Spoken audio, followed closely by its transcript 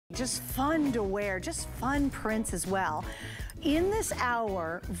Just fun to wear, just fun prints as well. In this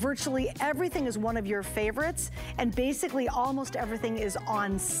hour, virtually everything is one of your favorites, and basically almost everything is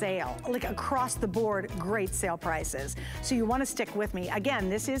on sale. Like across the board, great sale prices. So you wanna stick with me. Again,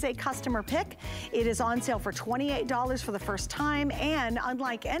 this is a customer pick. It is on sale for $28 for the first time, and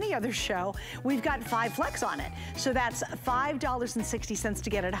unlike any other show, we've got 5 flex on it. So that's $5.60 to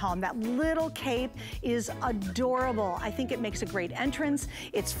get it home. That little cape is adorable. I think it makes a great entrance.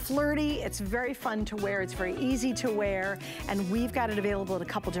 It's flirty, it's very fun to wear, it's very easy to wear, and we've got it available in a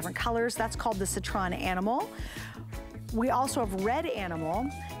couple different colors. That's called the Citron Animal. We also have Red Animal,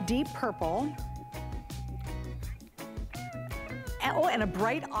 Deep Purple, and a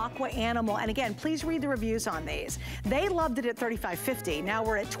bright aqua animal. And again, please read the reviews on these. They loved it at $35.50. Now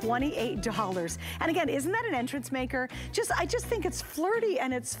we're at $28. And again, isn't that an entrance maker? I just think it's flirty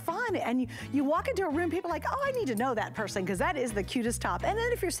and it's fun. And you walk into a room, people are like, oh, I need to know that person because that is the cutest top. And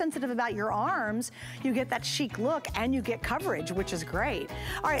then if you're sensitive about your arms, you get that chic look and you get coverage, which is great.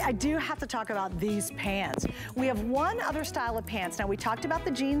 All right, I do have to talk about these pants. We have one other style of pants. Now we talked about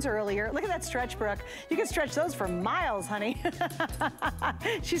the jeans earlier. Look at that stretch, Brooke. You can stretch those for miles, honey.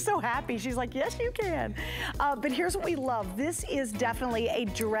 She's so happy. She's like, yes, you can. But here's what we love. This is definitely a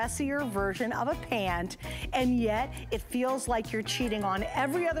dressier version of a pant, and yet it feels like you're cheating on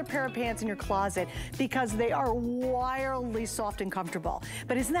every other pair of pants in your closet because they are wildly soft and comfortable.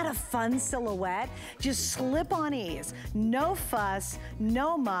 But isn't that a fun silhouette? Just slip on ease. No fuss,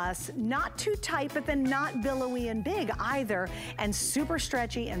 no muss, not too tight, but then not billowy and big either, and super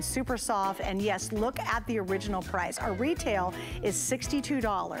stretchy and super soft. And yes, look at the original price. Our retail is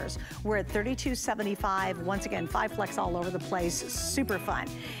 $62. We're at $32.75. Once again, 5 flex all over the place. Super fun.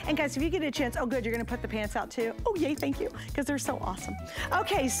 And guys, if you get a chance, oh good, you're gonna put the pants out too. Oh yay, thank you, because they're so awesome.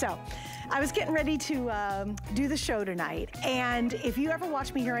 Okay, so I was getting ready to do the show tonight, and if you ever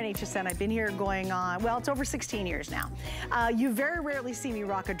watch me here on HSN, I've been here going on, well, it's over 16 years now. You very rarely see me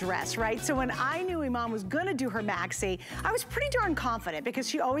rock a dress, right? So when I knew Iman was gonna do her maxi, I was pretty darn confident because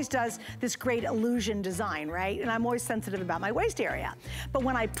she always does this great illusion design, right? And I'm always sensitive about my waist area. But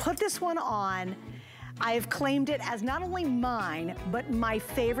when I put this one on, I have claimed it as not only mine, but my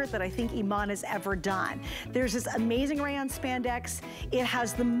favorite that I think Iman has ever done. There's this amazing rayon spandex. It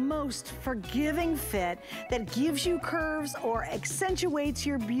has the most forgiving fit that gives you curves or accentuates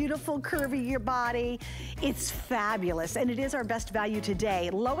your beautiful curvy your body. It's fabulous, and it is our best value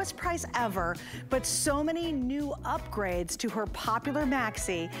today. Lowest price ever, but so many new upgrades to her popular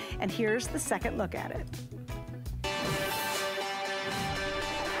maxi, and here's the second look at it.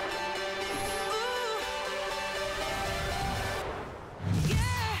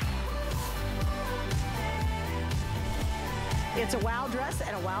 It's a wow dress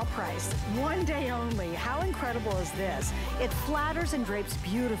at a wow price. One day only. How incredible is this? It flatters and drapes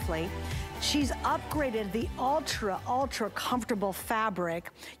beautifully. She's upgraded the ultra comfortable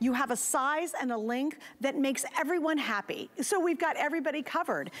fabric. You have a size and a length that makes everyone happy. So we've got everybody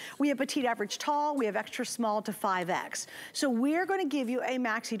covered. We have petite, average, tall. We have extra small to 5X. So we're gonna give you a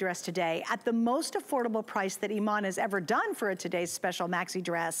maxi dress today at the most affordable price that Iman has ever done for a today's special maxi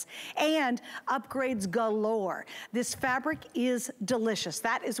dress, and upgrades galore. This fabric is delicious.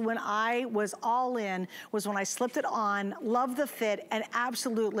 That is when I was all in, was when I slipped it on, loved the fit, and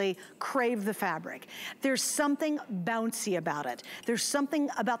absolutely craved the fabric. There's something bouncy about it. There's something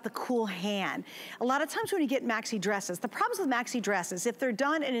about the cool hand. A lot of times when you get maxi dresses, the problems with maxi dresses, if they're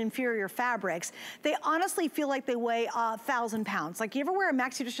done in inferior fabrics, they honestly feel like they weigh 1,000 pounds. Like you ever wear a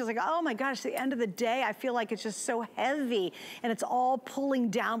maxi dress, you're like, oh my gosh, at the end of the day, I feel like it's just so heavy and it's all pulling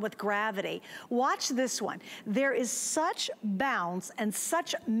down with gravity. Watch this one. There is such bounce and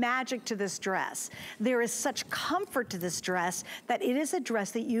such magic to this dress. There is such comfort to this dress that it is a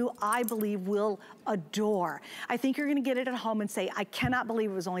dress that you, I believe, will adore. I think you're gonna get it at home and say, I cannot believe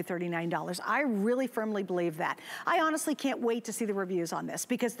it was only $39. I really firmly believe that. I honestly can't wait to see the reviews on this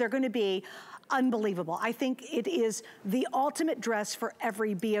because they're gonna be unbelievable. I think it is the ultimate dress for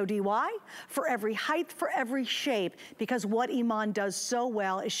every BODY, for every height, for every shape, because what Iman does so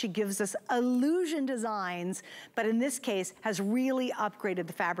well is she gives us illusion designs, but in this case has really upgraded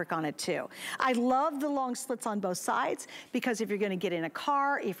the fabric on it too. I love the long slits on both sides because if you're gonna get in a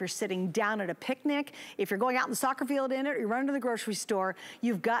car, if you're sitting down at a picnic, if you're going out in the soccer field in it, or you run to the grocery store,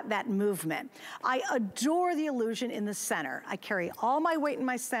 you've got that movement. I adore the illusion in the center. I carry all my weight in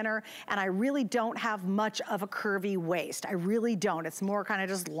my center, and I really don't have much of a curvy waist. I really don't. It's more kind of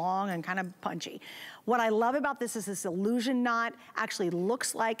just long and kind of punchy. What I love about this is this illusion knot actually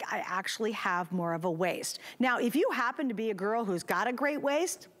looks like I actually have more of a waist. Now, if you happen to be a girl who's got a great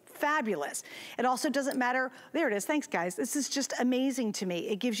waist, fabulous. It also doesn't matter, there it is, thanks guys. This is just amazing to me.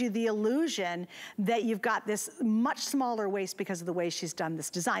 It gives you the illusion that you've got this much smaller waist because of the way she's done this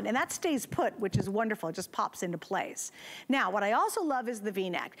design. And that stays put, which is wonderful. It just pops into place. Now, what I also love is the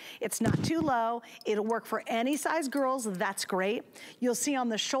V-neck. It's not too low. It'll work for any size girls. That's great. You'll see on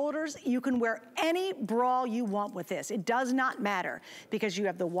the shoulders, you can wear any bra you want with this. It does not matter because you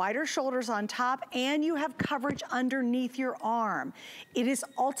have the wider shoulders on top and you have coverage underneath your arm. It is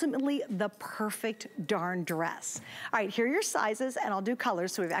ultimately the perfect darn dress. All right, here are your sizes, and I'll do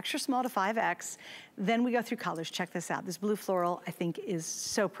colors. So we have extra small to 5X. Then we go through colors. Check this out. This blue floral, I think, is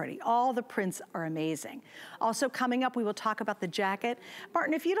so pretty. All the prints are amazing. Also coming up, we will talk about the jacket.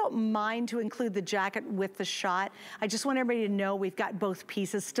 Martin, if you don't mind to include the jacket with the shot, I just want everybody to know we've got both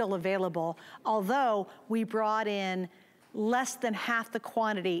pieces still available, although we brought in less than half the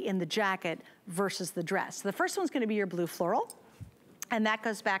quantity in the jacket versus the dress. So the first one's gonna be your blue floral. And that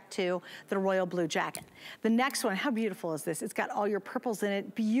goes back to the royal blue jacket. The next one, how beautiful is this? It's got all your purples in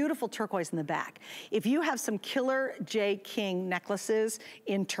it, beautiful turquoise in the back. If you have some killer J. King necklaces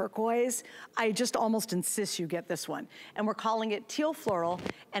in turquoise, I just almost insist you get this one. And we're calling it teal floral.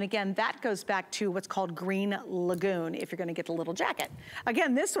 And again, that goes back to what's called green lagoon if you're gonna get the little jacket.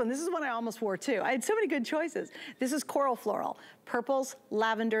 Again, this is one I almost wore too. I had so many good choices. This is coral floral. Purples,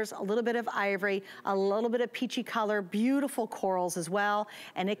 lavenders, a little bit of ivory, a little bit of peachy color, beautiful corals as well.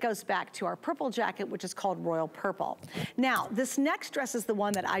 And it goes back to our purple jacket, which is called royal purple. Now, this next dress is the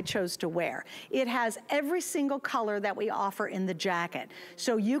one that I chose to wear. It has every single color that we offer in the jacket.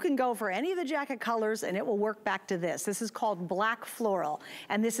 So you can go for any of the jacket colors and it will work back to this. This is called black floral.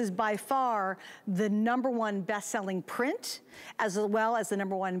 And this is by far the #1 best-selling print, as well as the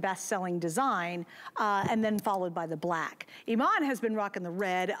 #1 best-selling design, and then followed by the black. Iman has been rocking the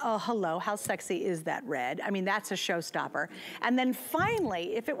red. Oh, hello, how sexy is that red? I mean, that's a showstopper. And then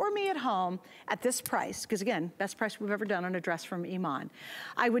finally, if it were me at home at this price, because again, best price we've ever done on a dress from Iman,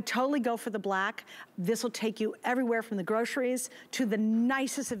 I would totally go for the black. This will take you everywhere from the groceries to the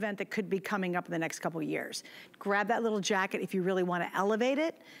nicest event that could be coming up in the next couple of years. Grab that little jacket if you really want to elevate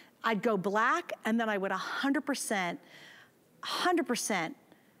it. I'd go black, and then I would 100%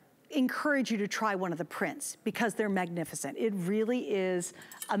 encourage you to try one of the prints because they're magnificent. It really is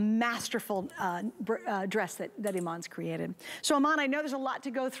a masterful dress that Iman's created. So Iman, I know there's a lot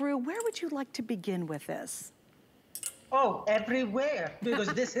to go through. Where would you like to begin with this? Oh, everywhere, because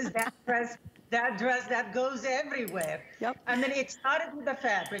this is that dress that goes everywhere. Yep. I mean, it started with the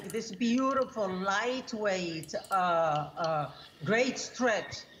fabric, this beautiful, lightweight, great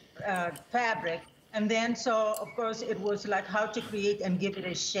stretch fabric. And then, so of course, it was like how to create and give it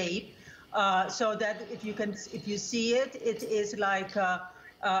a shape, so that if you see it, it is like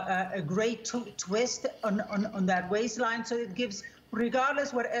a great twist on that waistline. So it gives,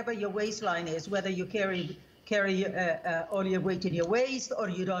 regardless whatever your waistline is, whether you carry all your weight in your waist, or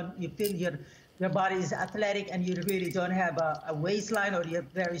you feel your body is athletic and you really don't have a waistline, or you're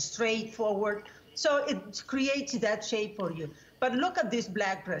very straightforward. So it creates that shape for you. But look at this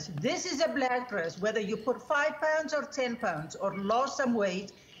black dress. This is a black dress. Whether you put 5 pounds or 10 pounds or lost some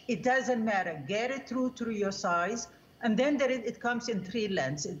weight, it doesn't matter. Get it through your size. And then it comes in 3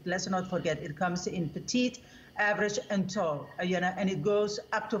 lengths. Let's not forget, it comes in petite, average, and tall. And it goes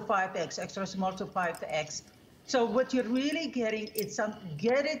up to 5X, extra small to 5X. So what you're really getting is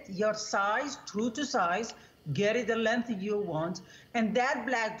get it your size, true to size, get it the length you want, and that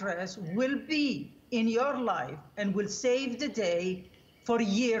black dress will be in your life and will save the day for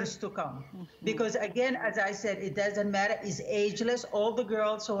years to come. Mm-hmm. Because again, as I said, it doesn't matter, it's ageless. All the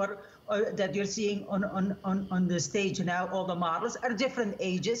girls that you're seeing on the stage now, all the models are different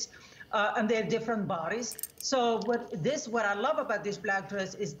ages, and they're different bodies. So what I love about this black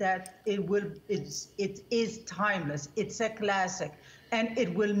dress is that it is timeless. It's a classic, and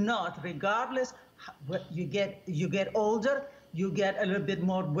it will not, regardless what you get older, you get a little bit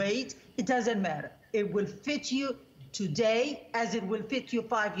more weight, it doesn't matter. It will fit you today as it will fit you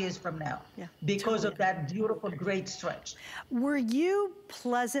 5 years from now, because of that beautiful, great stretch. Were you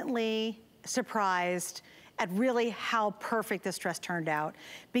pleasantly surprised at really how perfect this dress turned out?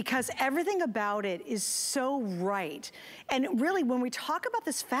 Because everything about it is so right. And really, when we talk about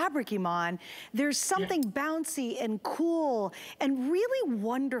this fabric, Iman, there's something bouncy and cool and really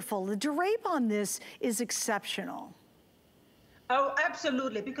wonderful. The drape on this is exceptional. Oh,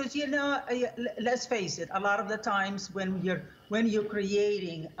 absolutely, because let's face it, a lot of the times when you're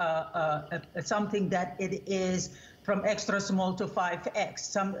creating something that it is from extra small to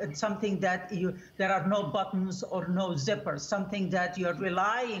 5X, something that there are no buttons or no zippers, something that you're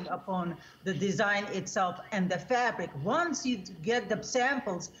relying upon the design itself and the fabric. Once you get the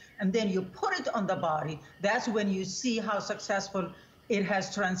samples and then you put it on the body, that's when you see how successful it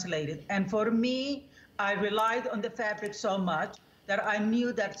has translated. And for me, I relied on the fabric so much that I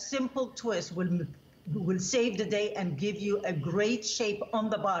knew that simple twist will save the day and give you a great shape on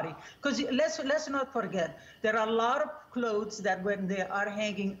the body. Because let's not forget, there are a lot of clothes that when they are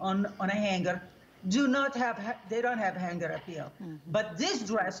hanging on a hanger, they don't have hanger appeal. Mm-hmm. But this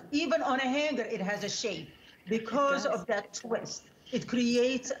dress, even on a hanger, it has a shape because of that twist. It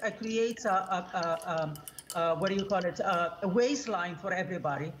creates what do you call it, a waistline for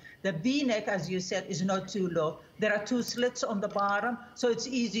everybody. The V-neck, as you said, is not too low. There are 2 slits on the bottom, so it's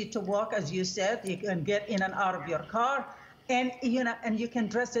easy to walk, as you said. You can get in and out of your car, and you can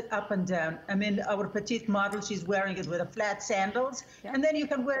dress it up and down. I mean, our petite model, she's wearing it with a flat sandals, and then you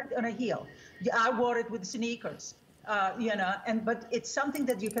can wear it on a heel. I wore it with sneakers. But it's something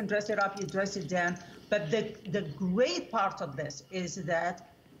that you can dress it up, you dress it down. But the great part of this is that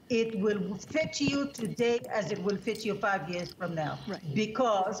it will fit you today as it will fit you 5 years from now. Right.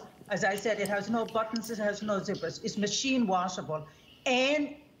 Because, as I said, it has no buttons, it has no zippers. It's machine washable,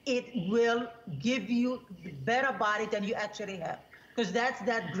 and it will give you a better body than you actually have. Because that's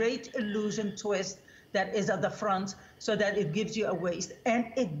that great illusion twist that is at the front, so that it gives you a waist,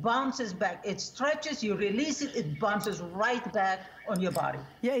 and it bounces back. It stretches, you release it, it bounces right back on your body.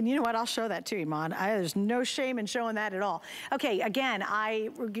 Yeah, and you know what? I'll show that too, Iman. There's no shame in showing that at all. Okay, again, I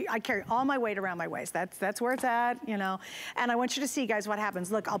carry all my weight around my waist. That's where it's at, you know. And I want you to see, guys, what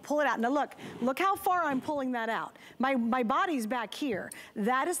happens. Look, I'll pull it out. Now look how far I'm pulling that out. My body's back here.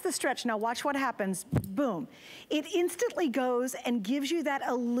 That is the stretch. Now watch what happens. Boom. It instantly goes and gives you that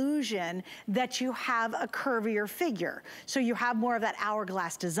illusion that you have a curvier figure. So you have more of that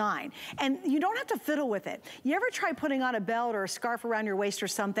hourglass design. And you don't have to fiddle with it. You ever try putting on a belt or a scarf around your waist or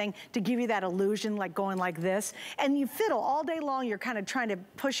something to give you that illusion, like going like this? And you fiddle all day long, you're kind of trying to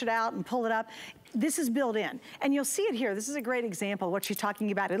push it out and pull it up. This is built in, and you'll see it here. This is a great example of what she's talking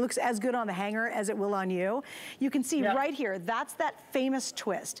about. It looks as good on the hanger as it will on you. You can see right here, that's that famous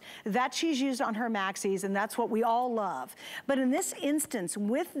twist that she's used on her maxis, and that's what we all love. But in this instance,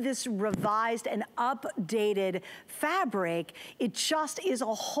 with this revised and updated fabric, it just is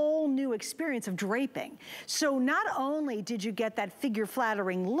a whole new experience of draping. So not only did you get that figure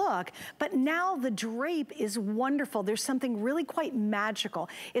flattering look, but now the drape is wonderful. There's something really quite magical.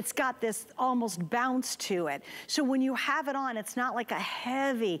 It's got this almost bounce to it. So when you have it on, it's not like a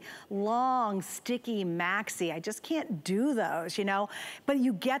heavy, long, sticky maxi. I just can't do those, you know? But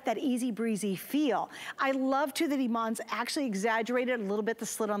you get that easy breezy feel. I love too that Iman's actually exaggerated a little bit the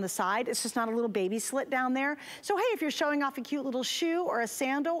slit on the side. It's just not a little baby slit down there. So hey, if you're showing off a cute little shoe or a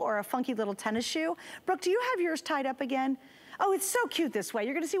sandal or a funky little tennis shoe, Brooke, do you have yours tied up again? Oh, it's so cute this way.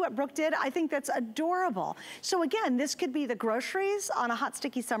 You're gonna see what Brooke did. I think that's adorable. So again, this could be the groceries on a hot,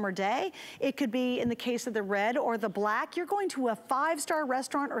 sticky summer day. It could be, in the case of the red or the black, you're going to a 5-star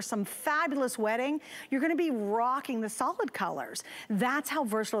restaurant or some fabulous wedding. You're gonna be rocking the solid colors. That's how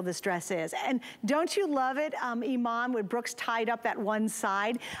versatile this dress is. And don't you love it, Iman, when Brooke's tied up that one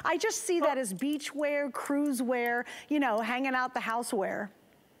side? I just see that as beach wear, cruise wear, you know, hanging out the house wear.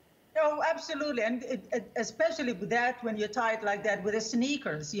 Oh, absolutely. And especially with that, when you tie it like that with the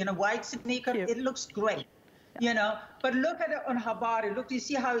sneakers, you know, white sneaker, it looks great, you know. But look at it on her body. Look, you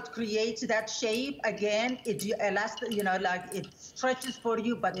see how it creates that shape again? It's elastic, you know, like it stretches for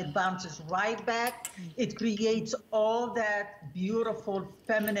you, but it bounces right back. It creates all that beautiful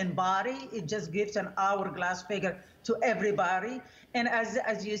feminine body. It just gives an hourglass figure to everybody. And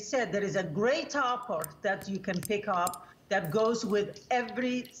as you said, there is a great topper that you can pick up that goes with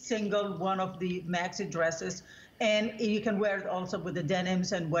every single one of the maxi dresses. And you can wear it also with the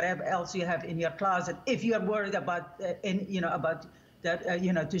denims and whatever else you have in your closet. If you're worried about, about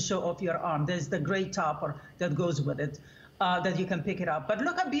that, to show off your arm, there's the great topper that goes with it, that you can pick it up. But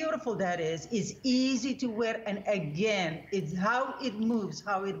look how beautiful that is. It's easy to wear. And again, it's how it moves,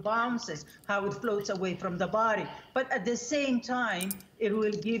 how it bounces, how it floats away from the body. But at the same time, it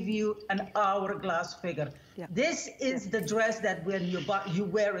will give you an hourglass figure. Yeah. This is the dress that when you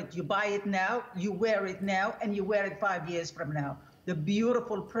wear it, you buy it now, you wear it now, and you wear it 5 years from now. The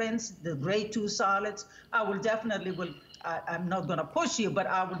beautiful prints, the great 2 solids. I will definitely I'm not gonna push you, but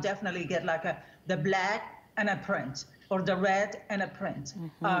I will definitely get like the black and a print, or the red and a print,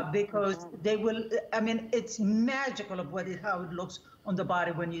 because they will. I mean, it's magical of how it looks on the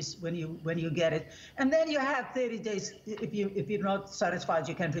body when you get it. And then you have 30 days. If you're not satisfied,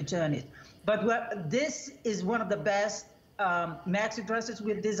 you can return it. But this is one of the best maxi dresses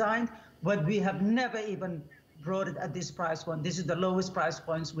we've designed, but we have never even brought it at this price point. This is the lowest price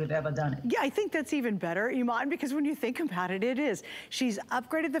points we've ever done it. Yeah, I think that's even better, Iman, because when you think about it, it is. She's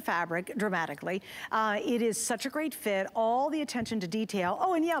upgraded the fabric dramatically. It is such a great fit, all the attention to detail.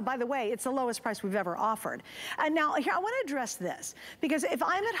 Oh, and yeah, by the way, it's the lowest price we've ever offered. And now, here, I want to address this, because if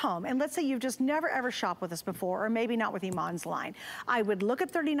I'm at home, and let's say you've just never ever shopped with us before, or maybe not with Iman's line, I would look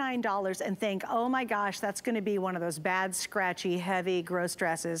at $39 and think, oh my gosh, that's going to be one of those bad, scratchy, heavy, gross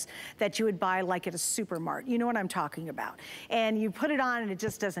dresses that you would buy like at a supermarket. You know what I'm talking about. And you put it on and it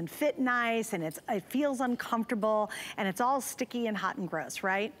just doesn't fit nice, and it feels uncomfortable, and it's all sticky and hot and gross,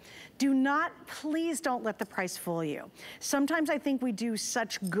 right? Please don't let the price fool you. Sometimes I think we do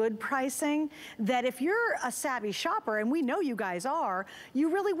such good pricing that if you're a savvy shopper, and we know you guys are, you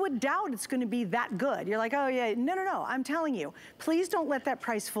really would doubt it's gonna be that good. You're like, oh yeah, no, I'm telling you, please don't let that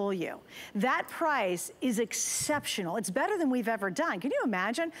price fool you. That price is exceptional. It's better than we've ever done. Can you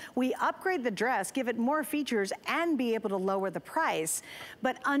imagine? We upgrade the dress, give it more features, and be able to lower the price,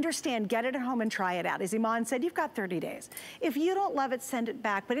 but understand, get it at home and try it out. As Iman said, you've got 30 days. If you don't love it, send it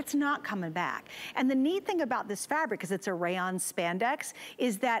back, but it's not coming back. And the neat thing about this fabric, because it's a rayon spandex,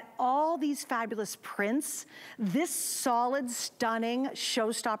 is that all these fabulous prints, this solid, stunning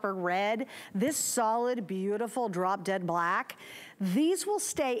showstopper red, this solid, beautiful drop dead black, these will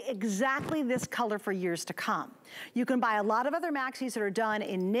stay exactly this color for years to come. You can buy a lot of other maxis that are done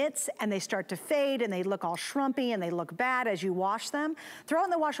in knits, and they start to fade, and they look all shrumpy, and they look bad as you wash them. Throw it in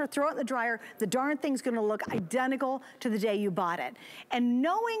the washer, throw it in the dryer, the darn thing's gonna look identical to the day you bought it. And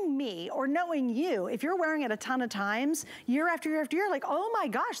knowing me, or knowing you, if you're wearing it a ton of times, year after year after year, like, oh my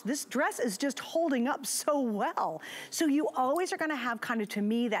gosh, this dress is just holding up so well. So you always are gonna have kind of, to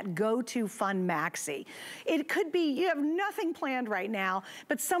me, that go-to fun maxi. It could be, you have nothing planned right now,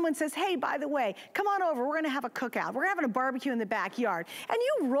 but someone says, hey, by the way, come on over, we're gonna have a cookout. We're having a barbecue in the backyard. And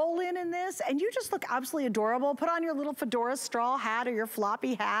you roll in this, and you just look absolutely adorable. Put on your little fedora straw hat or your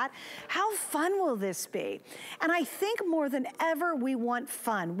floppy hat. How fun will this be? And I think more than ever, we want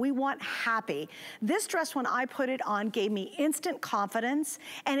fun. We want happy. This dress, when I put it on, gave me instant confidence,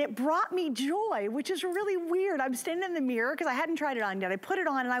 and it brought me joy, which is really weird. I'm standing in the mirror, because I hadn't tried it on yet. I put it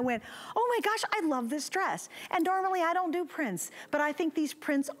on, and I went, oh my gosh, I love this dress. And normally, I don't do prints, but I think these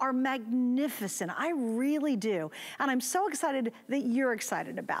prints are magnificent. I really do. And I'm so excited that you're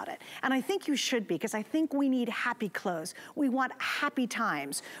excited about it. And I think you should be, because I think we need happy clothes. We want happy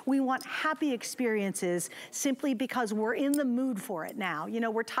times. We want happy experiences, simply because we're in the mood for it now. You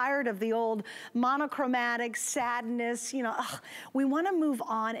know, we're tired of the old monochromatic sadness, you know, we want to move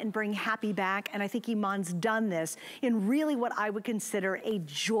on and bring happy back. And I think Iman's done this in really what I would consider a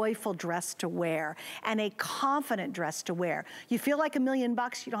joyful dress to wear, and a confident dress to wear. You feel like $1 million, you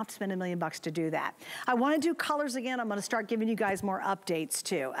don't have to spend $1 million to do that. I want to do colors again. I'm going to start giving you guys more updates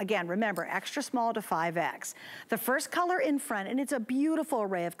too. Again, remember, extra small to 5X. The first color in front, and it's a beautiful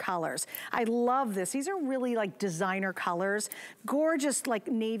array of colors. I love this. These are really like designer colors. Gorgeous, like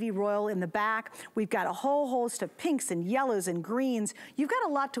navy royal in the back. We've got a whole host of pinks and yellows and greens. You've got a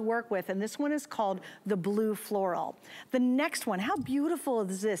lot to work with, and this one is called the blue floral. The next one, how beautiful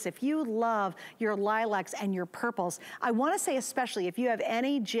is this? If you love your lilacs and your purples, I want to say especially if you have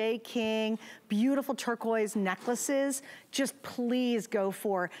any J. King, beautiful turquoise necklaces, just please go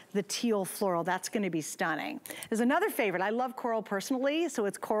for the teal floral. That's gonna be stunning. There's another favorite. I love coral personally, so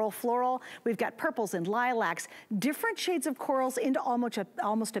it's coral floral. We've got purples and lilacs, different shades of corals into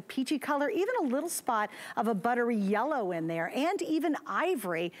almost a peachy color, even a little spot of a buttery yellow in there, and even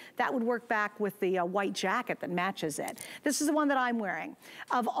ivory. That would work back with the white jacket that matches it. This is the one that I'm wearing.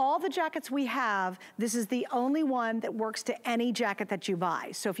 Of all the jackets we have, this is the only one that works to any jacket that you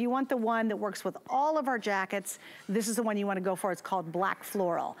buy. So if you want the one that works with all of our jackets, this is the one you want to go for. It's called black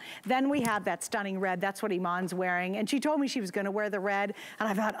floral. Then we have that stunning red. That's what Iman's wearing. And she told me she was going to wear the red. And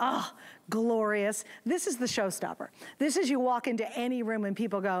I thought, oh, glorious. This is the showstopper. This is, you walk into any room and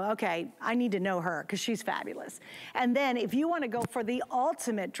people go, okay, I need to know her because she's fabulous. And then if you want to go for the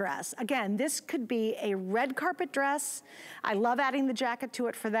ultimate dress, again, this could be a red carpet dress. I love adding the jacket to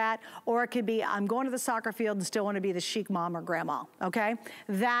it for that. Or it could be, I'm going to the soccer field and still want to be the chic mom or grandma, okay?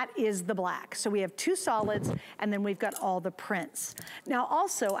 That is the black. So we have two solids, and then we've got all the prints. Now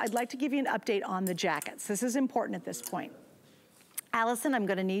also, I'd like to give you an update on the jackets. This is important at this point. Allison, I'm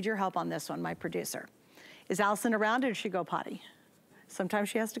gonna need your help on this one, my producer. Is Allison around, or did she go potty? Sometimes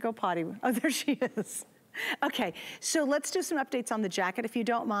she has to go potty. Oh, there she is. Okay, so let's do some updates on the jacket, if you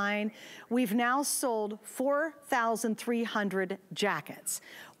don't mind. We've now sold 4,300 jackets.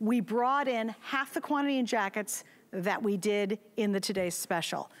 We brought in half the quantity in jackets, that we did in the today's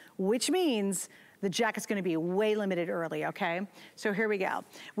special, which means the jacket's gonna be way limited early, okay? So here we go.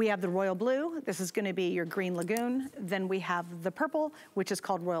 We have the royal blue. This is gonna be your green lagoon. Then we have the purple, which is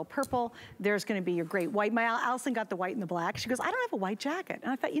called royal purple. There's gonna be your great white. My Allison got the white and the black. She goes, I don't have a white jacket.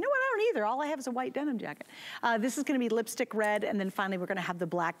 And I thought, you know what, I don't either. All I have is a white denim jacket. This is gonna be lipstick red, and then finally we're gonna have the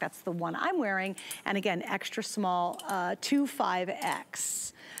black. That's the one I'm wearing. And again, extra small,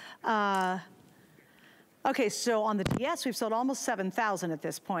 25X. Okay, so on the DS, we've sold almost 7,000 at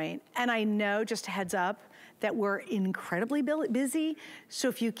this point. And I know, just a heads up, that we're incredibly busy. So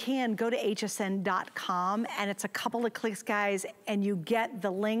if you can, go to hsn.com, and it's a couple of clicks, guys, and you get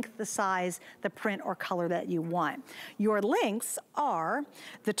the length, the size, the print, or color that you want. Your lengths are,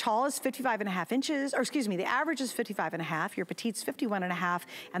 the tall is 55.5 inches, or excuse me, the average is 55.5, your petite's 51.5,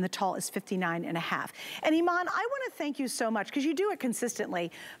 and the tall is 59.5. And Iman, I wanna thank you so much, because you do it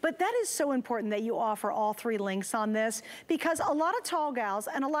consistently, but that is so important that you offer all three lengths on this, because a lot of tall gals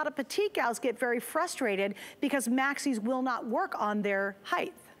and a lot of petite gals get very frustrated because maxis will not work on their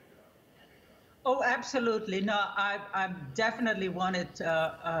height. Oh, absolutely. No, I definitely wanted,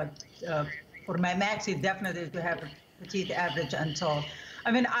 for my maxi, definitely to have a petite, average, and tall.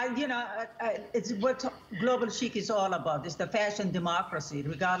 I mean, it's what Global Chic is all about. It's the fashion democracy.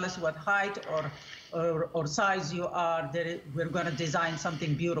 Regardless of what height or size you are, we're going to design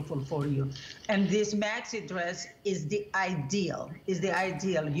something beautiful for you. And this maxi dress is the ideal.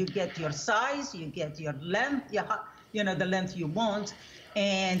 You get your size, you get your length, the length you want.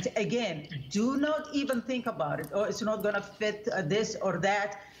 And again, do not even think about it. Oh, it's not going to fit this or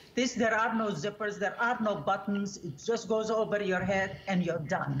that. There are no zippers, there are no buttons. It just goes over your head and you're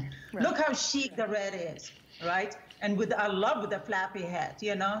done. Right. Look how chic the red is, right? And I love the flappy hat,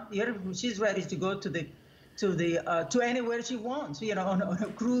 she's ready to go to anywhere she wants, on a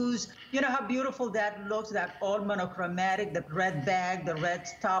cruise. You know how beautiful that looks, that all monochromatic, the red bag, the red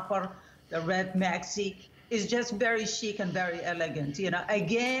topper, the red maxi is just very chic and very elegant.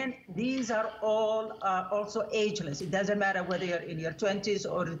 Again, these are all also ageless. It doesn't matter whether you're in your 20s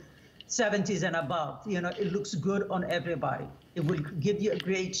or 70s and above. It looks good on everybody. It will give you a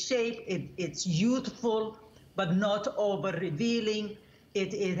great shape. It's youthful, but not over revealing.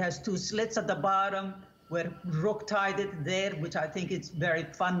 It has two slits at the bottom where Rook tied it there, which I think it's very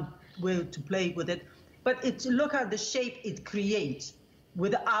fun way to play with it. But look at the shape it creates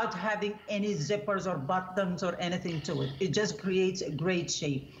without having any zippers or buttons or anything to it. It just creates a great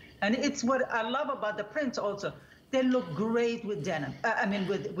shape. And it's what I love about the prints also. They look great with denim,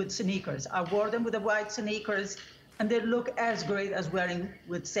 with sneakers. I wore them with the white sneakers, and they look as great as wearing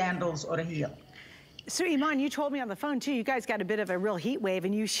with sandals or a heel. So Iman, you told me on the phone too, you guys got a bit of a real heat wave,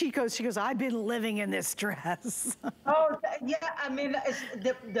 and she goes, I've been living in this dress. Oh, yeah,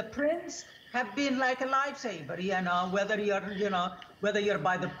 the prints have been like a lifesaver, whether you're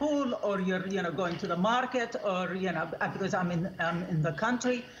by the pool or you're, going to the market or, because I'm in the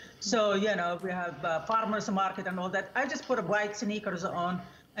country. So, we have farmers market and all that. I just put a white sneakers on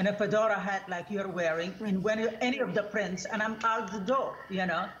and a fedora hat like you're wearing in any of the prints, and I'm out the door,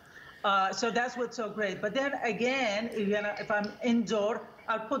 So that's what's so great. But then again, if I'm indoor,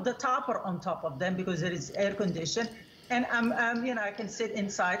 I'll put the topper on top of them because it is air conditioned. And I can sit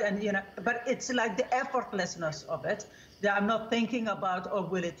inside and, but it's like the effortlessness of it. That I'm not thinking about, oh,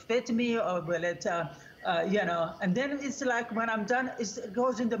 will it fit me or will it, and then it's like when I'm done, it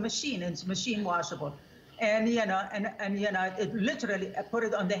goes in the machine, it's machine washable. And, it literally, I put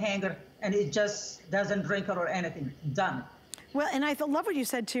it on the hanger and it just doesn't wrinkle or anything, done. Well, and I love what you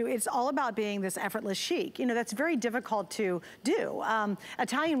said too. It's all about being this effortless chic. That's very difficult to do.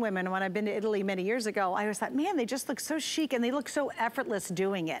 Italian women, when I've been to Italy many years ago, I always thought, man, they just look so chic and they look so effortless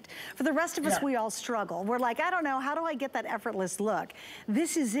doing it. For the rest of us, we all struggle. We're like, I don't know, how do I get that effortless look?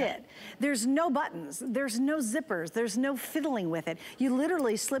 This is it. There's no buttons, there's no zippers, there's no fiddling with it. You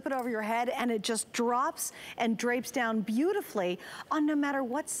literally slip it over your head and it just drops and drapes down beautifully on no matter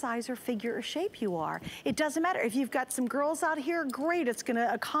what size or figure or shape you are. It doesn't matter. If you've got some girls out here, great, it's gonna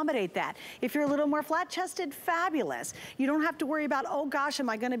accommodate that. If you're a little more flat-chested, fabulous. You don't have to worry about, oh gosh, am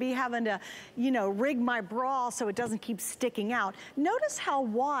I gonna be having to, rig my bra so it doesn't keep sticking out. Notice how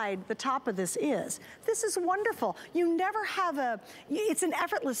wide the top of this is. This is wonderful. You never have it's an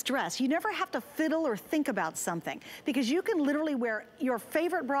effortless dress. You never have to fiddle or think about something because you can literally wear your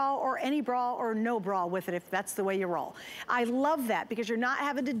favorite bra or any bra or no bra with it if that's the way you roll. I love that because you're not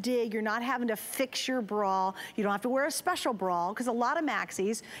having to dig, you're not having to fix your bra. You don't have to wear a special bra because a lot of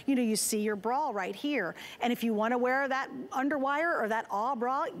maxis, you see your bra right here. And if you want to wear that underwire or that all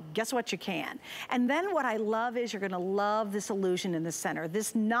bra, guess what, you can. And then what I love is you're going to love this illusion in the center.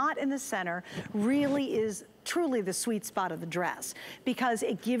 This knot in the center really is truly the sweet spot of the dress, because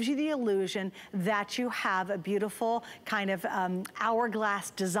it gives you the illusion that you have a beautiful kind of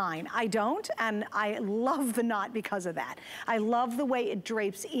hourglass design. I don't, and I love the knot because of that. I love the way it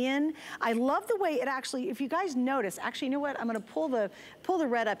drapes in. I love the way it actually, if you guys notice, actually, you know what? I'm gonna pull the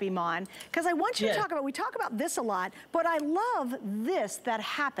red up, Iman, because I want you to talk about, we talk about this a lot, but I love this that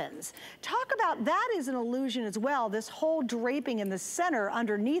happens. Talk about, that is an illusion as well, this whole draping in the center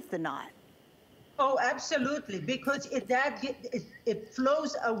underneath the knot. Oh, absolutely, because it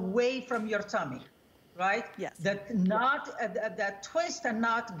flows away from your tummy, right? Yes. That knot, that twist and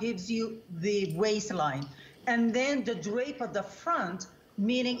knot gives you the waistline. And then the drape at the front,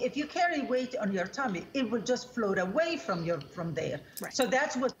 meaning if you carry weight on your tummy, it will just float away from there. Right. So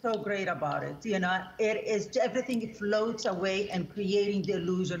that's what's so great about it. You know, it is everything floats away and creating the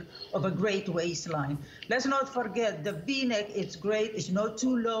illusion of a great waistline. Let's not forget the V-neck. It's great. It's not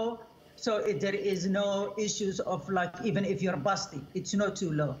too low. So there is no issues of like, even if you're busty, it's not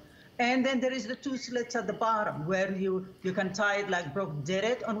too low. And then there is the 2 slits at the bottom where you can tie it like Brooke did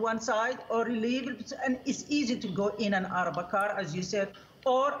it on one side, or leave it. And it's easy to go in and out of a car, as you said,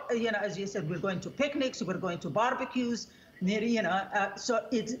 or, you know, as you said, we're going to picnics, we're going to barbecues, you know, so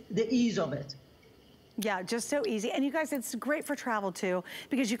it's the ease of it. Yeah, just so easy. And you guys, it's great for travel too,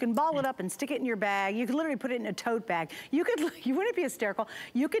 because you can ball it up and stick it in your bag. You can literally put it in a tote bag. You wouldn't be hysterical.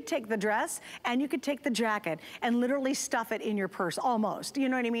 You could take the dress and you could take the jacket and literally stuff it in your purse, almost, you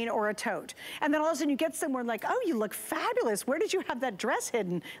know what I mean, or a tote. And then all of a sudden you get somewhere like, oh, you look fabulous. Where did you have that dress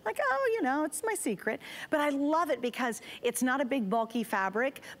hidden? Like, oh, you know, it's my secret. But I love it because it's not a big bulky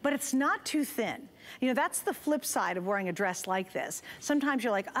fabric, but it's not too thin. You know, that's the flip side of wearing a dress like this. Sometimes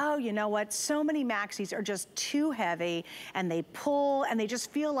you're like, oh, you know what? So many maxis are just too heavy and they pull and they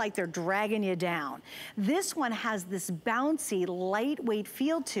just feel like they're dragging you down. This one has this bouncy, lightweight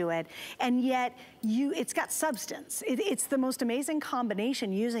feel to it, and yet it's got substance. It's the most amazing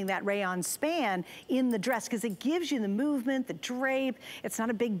combination using that rayon span in the dress because it gives you the movement, the drape. It's not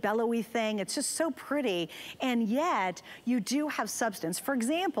a big bellowy thing. It's just so pretty, and yet you do have substance. For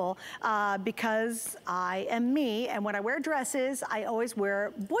example, because I am me, and when I wear dresses, I always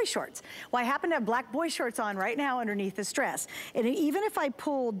wear boy shorts. Well, I happen to have black boy shorts on right now underneath this dress. And even if I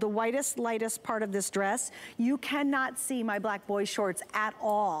pulled the lightest part of this dress, you cannot see my black boy shorts at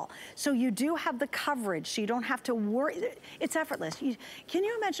all. So you do have the coverage, so you don't have to worry. It's effortless. Can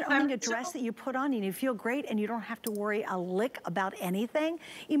you imagine owning a dress that you put on and you feel great and you don't have to worry a lick about anything?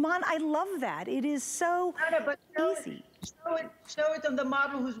 Iman, I love that. It is so easy. Show it on the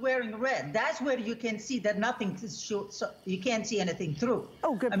model who's wearing red. That's where you can see that nothing is short, so you can't see anything through.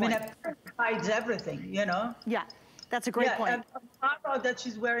 Oh, good point. I mean, it hides everything, you know? Yeah, that's a great point. And the model that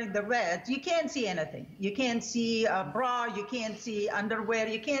she's wearing the red, you can't see anything. You can't see a bra, you can't see underwear,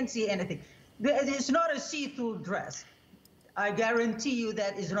 you can't see anything. It's not a see-through dress. I guarantee you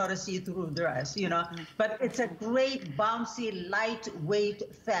that is not a see-through dress, you know? But it's a great, bouncy,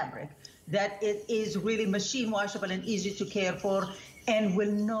 lightweight fabric that it is really machine washable and easy to care for and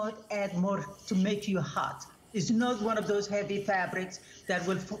will not add more to make you hot. It's not one of those heavy fabrics that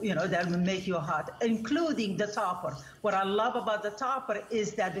will, you know, that will make you hot, including the topper. What I love about the topper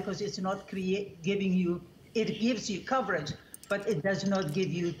is that because it's not giving you, it gives you coverage, but it does not give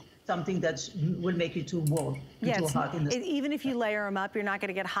you something that will make you too warm, too hot. Even if you layer them up, you're not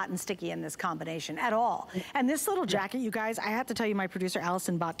gonna get hot and sticky in this combination at all. And this little jacket, you guys, I have to tell you, my producer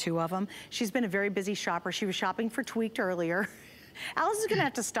Allison bought 2 of them. She's been a very busy shopper. She was shopping for Tweaked earlier. Allison's gonna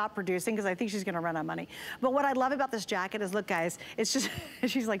have to stop producing because I think she's gonna run out of money. But what I love about this jacket is, look guys, it's just,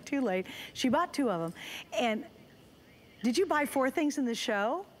 she's like, too late. She bought 2 of them. And did you buy 4 things in the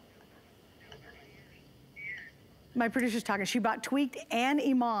show? My producer's talking, she bought Tweaked and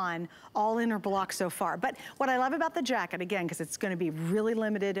Iman all in her block so far. But what I love about the jacket, again, because it's gonna be really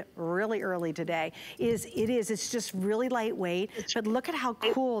limited, really early today, is it's just really lightweight, but look at how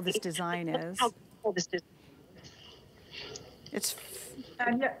cool this design is. It's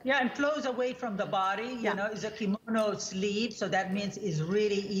and and flows away from the body, you know, it's a kimono sleeve, so that means it's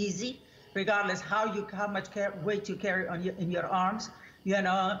really easy, regardless how much weight you carry on in your arms. You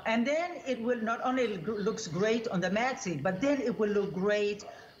know, and then it will not only looks great on the maxi, but then it will look great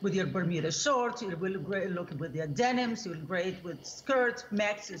with your Bermuda shorts. It will look with your denims. It will look great with skirts,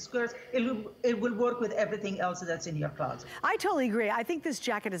 maxi skirts. It will work with everything else that's in your closet. I totally agree. I think this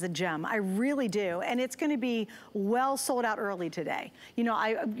jacket is a gem. I really do. And it's going to be well sold out early today. You know,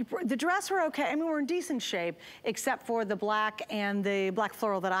 the dress were okay. I mean, we're in decent shape, except for the black and the black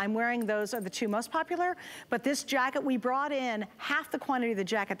floral that I'm wearing. Those are the 2 most popular. But this jacket, we brought in half the quantity of the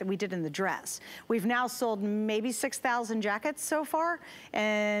jacket that we did in the dress. We've now sold maybe 6,000 jackets so far.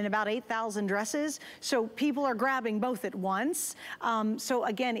 And in about 8,000 dresses. So people are grabbing both at once. So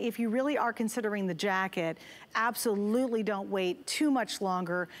again, if you really are considering the jacket, absolutely don't wait too much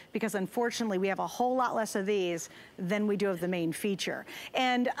longer, because unfortunately we have a whole lot less of these than we do of the main feature.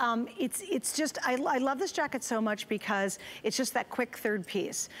 And it's just, I love this jacket so much because it's just that quick third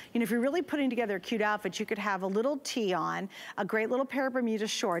piece. You know, if you're really putting together a cute outfit, you could have a little tee on, a great little pair of Bermuda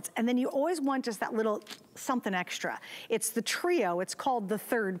shorts, and then you always want just that little something extra. It's the trio, it's called the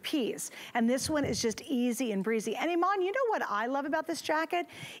third piece. And this one is just easy and breezy. And Iman, you know what I love about this jacket?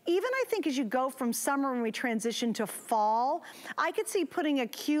 Even I think as you go from summer when we transition to fall, I could see putting a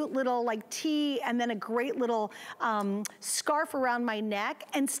cute little like tee and then a great little scarf around my neck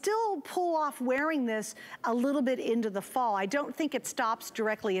and still pull off wearing this a little bit into the fall. I don't think it stops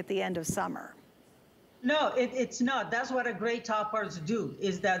directly at the end of summer. No, it's not. That's what a great toppers do,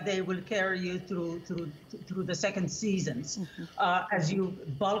 is that they will carry you through the second seasons. As you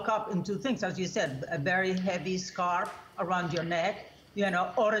bulk up into things, as you said, a very heavy scarf around your neck, you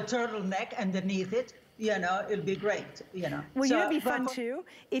know, or a turtleneck underneath it. You know, it'll be great, you know. Well, so, you know, it'd be fun too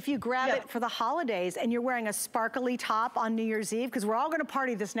if you grab it for the holidays and you're wearing a sparkly top on New Year's Eve, because we're all gonna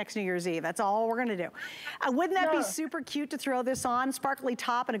party this next New Year's Eve. That's all we're gonna do. Wouldn't that be super cute to throw this on, sparkly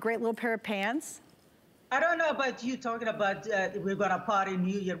top and a great little pair of pants? I don't know about you talking about we're gonna party in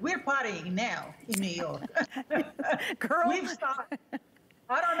New Year. We're partying now in New York. Girl. We've started.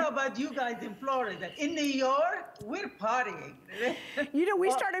 I don't know about you guys in Florida. In New York, we're partying. You know, we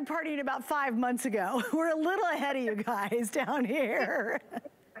started partying about 5 months ago. We're a little ahead of you guys down here.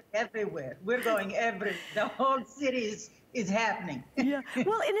 Everywhere. We're going everywhere. The whole city is happening. Yeah.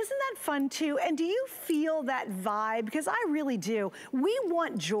 Well, and isn't that fun too? And do you feel that vibe? Because I really do. We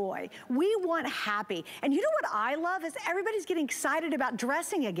want joy. We want happy. And you know what I love is everybody's getting excited about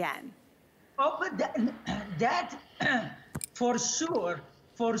dressing again. Oh, but that for sure,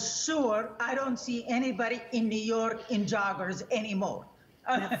 I don't see anybody in New York in joggers anymore.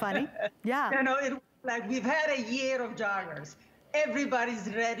 Isn't that funny? Yeah. You know, like we've had a year of joggers.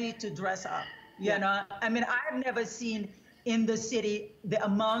 Everybody's ready to dress up. You know, I mean, I've never seen in the city the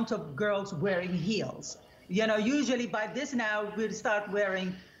amount of girls wearing heels. You know, usually by this now we'll start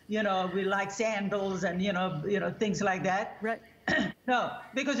wearing, you know, we like sandals and you know things like that. Right. No,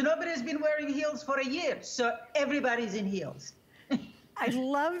 because nobody's been wearing heels for a year, so everybody's in heels. I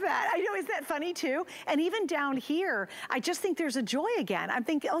love that. I know, isn't that funny too? And even down here, I just think there's a joy again. I'm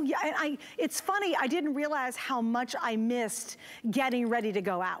thinking, oh yeah, it's funny, I didn't realize how much I missed getting ready to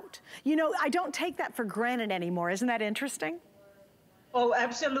go out. You know, I don't take that for granted anymore. Isn't that interesting? Oh,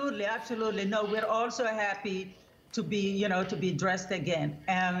 absolutely, absolutely. No, we're also happy to be, you know, to be dressed again.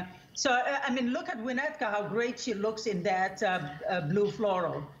 So, I mean, look at Winnetka, how great she looks in that blue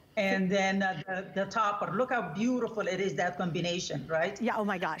floral. And then the topper, look how beautiful it is, that combination, right? Yeah, oh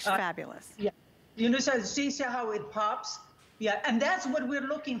my gosh, fabulous. Yeah, you know, so see how it pops? Yeah, and that's what we're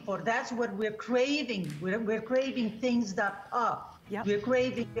looking for. That's what we're craving. We're craving things that pop. Yep. We're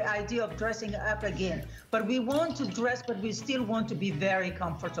craving the idea of dressing up again. But we want to dress, but we still want to be very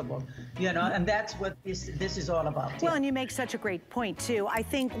comfortable, you know, and that's what this is all about. Well, and you make such a great point, too. I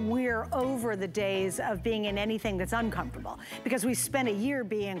think we're over the days of being in anything that's uncomfortable, because we spent a year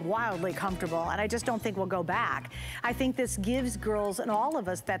being wildly comfortable, and I just don't think we'll go back. I think this gives girls and all of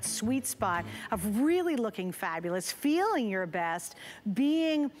us that sweet spot of really looking fabulous, feeling your best,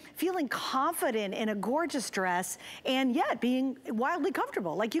 feeling confident in a gorgeous dress, and yet being wildly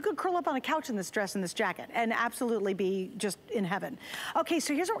comfortable. Like you could curl up on a couch in this dress and this jacket and absolutely be just in heaven. Okay,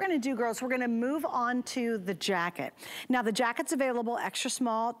 so here's what we're gonna do, girls. We're gonna move on to the jacket. Now the jacket's available extra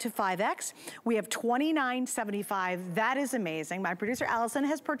small to 5X. We have $29.75. That is amazing. My producer Allison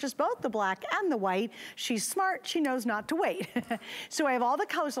has purchased both the black and the white. She's smart, she knows not to wait. So I have all the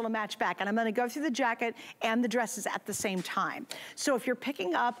colors that'll match back, and I'm gonna go through the jacket and the dresses at the same time. So if you're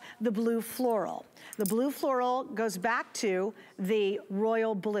picking up the blue floral goes back to the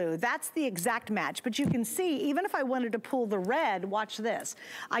royal blue. That's the exact match, but you can see, even if I wanted to pull the red, watch this.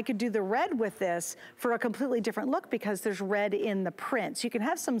 I could do the red with this for a completely different look because there's red in the print. So you can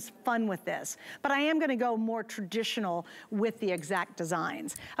have some fun with this, but I am gonna go more traditional with the exact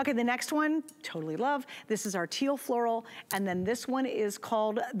designs. Okay, the next one, totally love. This is our teal floral, and then this one is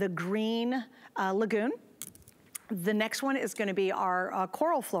called the green lagoon. The next one is gonna be our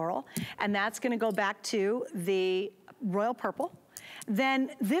coral floral, and that's gonna go back to the royal purple.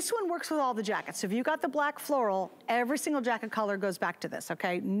 then this one works with all the jackets. So if you got the black floral, every single jacket color goes back to this,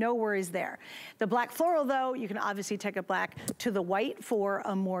 okay? No worries there. The black floral though, you can obviously take it black to the white for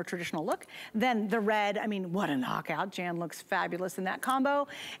a more traditional look. Then the red, I mean, what a knockout. Jan looks fabulous in that combo.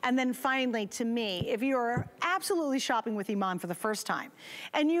 And then finally, to me, if you're absolutely shopping with Iman for the first time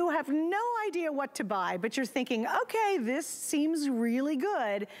and you have no idea what to buy, but you're thinking, okay, this seems really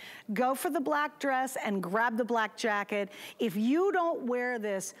good, go for the black dress and grab the black jacket. If you don't wear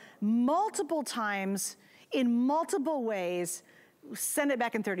this multiple times in multiple ways, send it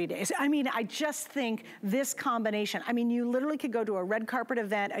back in 30 days. I mean, I just think this combination, I mean, you literally could go to a red carpet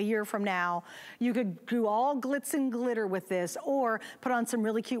event a year from now. You could do all glitz and glitter with this, or put on some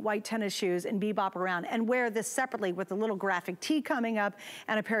really cute white tennis shoes and bebop around and wear this separately with a little graphic tee coming up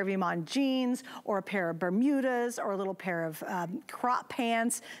and a pair of Iman jeans or a pair of Bermudas or a little pair of crop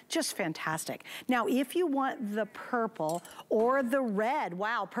pants. Just fantastic. Now, if you want the purple or the red,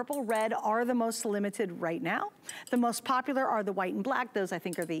 wow, purple, red are the most limited right now. The most popular are the white and black. Those I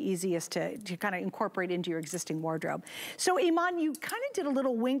think are the easiest to kind of incorporate into your existing wardrobe. So Iman, you kind of did a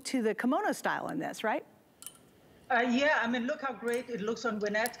little wink to the kimono style in this, right? Yeah, I mean, look how great it looks on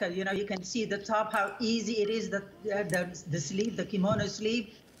Gwinnettka. You know, you can see the top, how easy it is, the sleeve, the kimono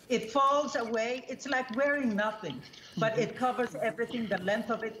sleeve. It falls away. It's like wearing nothing, but it covers everything, the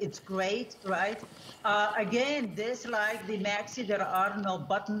length of it. It's great, right? Again, this, like the maxi, there are no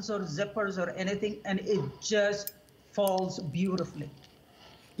buttons or zippers or anything, and it just falls beautifully.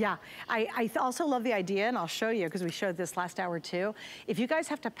 Yeah, I also love the idea, and I'll show you because we showed this last hour too. If you guys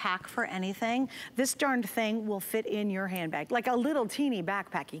have to pack for anything, this darned thing will fit in your handbag, like a little teeny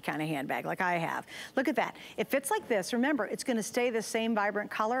backpacky kind of handbag like I have. Look at that. It fits like this. Remember, it's going to stay the same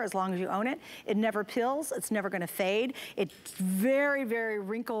vibrant color as long as you own it. It never peels. It's never going to fade. It's very, very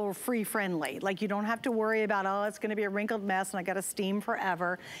wrinkle-free friendly. Like you don't have to worry about, oh, it's going to be a wrinkled mess and I got to steam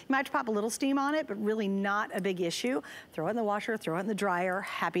forever. You might have to pop a little steam on it, but really not a big issue. Throw it in the washer, throw it in the dryer.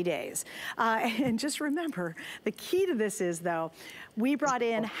 Happy days. And just remember, the key to this is though, we brought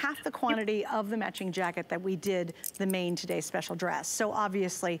in half the quantity of the matching jacket that we did the main Today Special dress. So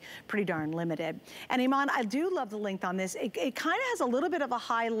obviously pretty darn limited. And Iman, I do love the length on this. It kind of has a little bit of a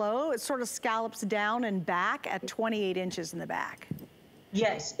high-low. It sort of scallops down and back at 28 inches in the back.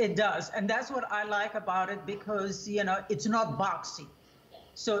 Yes, it does. And that's what I like about it because, you know, it's not boxy.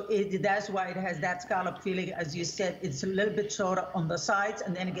 So that's why it has that scallop feeling. As you said, it's a little bit shorter on the sides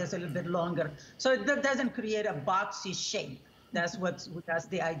and then it gets a little bit longer. So it doesn't create a boxy shape. That's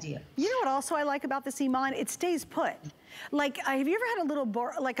the idea. You know what also I like about this, Iman? It stays put. Like, have you ever had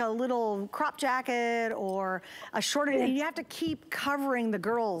a little crop jacket or a shorter, and you have to keep covering the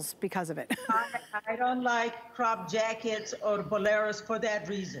girls because of it? I don't like crop jackets or boleros for that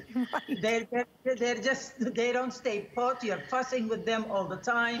reason. Right. They don't stay put. You're fussing with them all the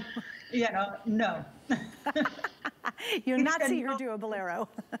time. You know, no. You're not seeing her do a bolero.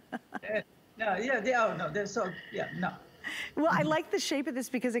 No, yeah, oh no, they're so, yeah, no. Well, I like the shape of this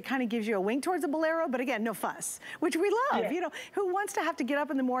because it kind of gives you a wink towards a bolero, but again, no fuss, which we love. Yeah. You know, who wants to have to get up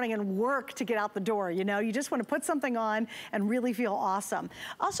in the morning and work to get out the door, you know? You just want to put something on and really feel awesome.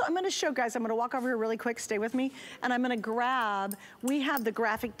 Also, I'm going to show, guys, I'm going to walk over here really quick, stay with me, and I'm going to grab, we have the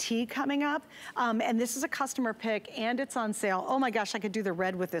graphic tee coming up, and this is a customer pick, and it's on sale. Oh my gosh, I could do the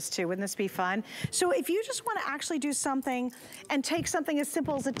red with this too. Wouldn't this be fun? So if you just want to actually do something and take something as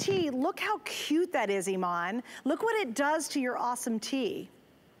simple as a tee, look how cute that is, Iman. Look what it does to your awesome tee.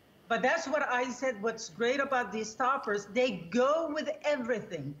 But that's what I said, what's great about these toppers, they go with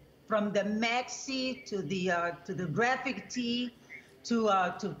everything from the maxi to the graphic tee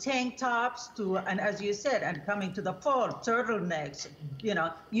to tank tops to, and as you said, and coming to the fall, turtlenecks. You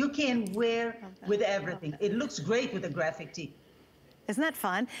know, you can wear with everything. It looks great with a graphic tee. Isn't that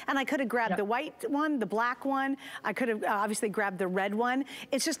fun? And I could have grabbed the white one, the black one. I could have obviously grabbed the red one.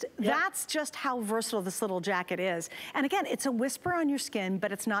 It's just, that's just how versatile this little jacket is. And again, it's a whisper on your skin,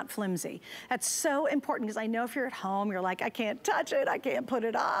 but it's not flimsy. That's so important because I know if you're at home, you're like, I can't touch it, I can't put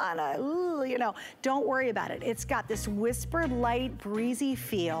it on, ooh, you know, don't worry about it. It's got this whispered, light, breezy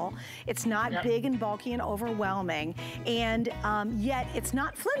feel. It's not big and bulky and overwhelming. And yet it's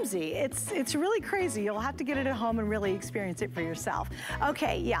not flimsy. It's really crazy. You'll have to get it at home and really experience it for yourself.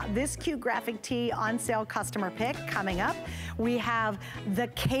 Okay, yeah, this cute graphic tee on sale customer pick coming up. We have the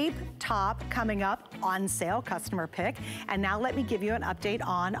cape top coming up on sale customer pick. And now let me give you an update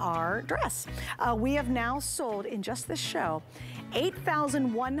on our dress. We have now sold in just this show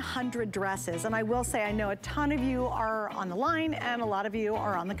 8,100 dresses. And I will say, I know a ton of you are on the line and a lot of you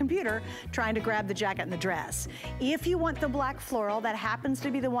are on the computer trying to grab the jacket and the dress. If you want the black floral, that happens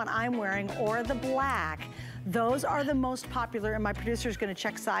to be the one I'm wearing, or the black, Those are the most popular, and my producer's gonna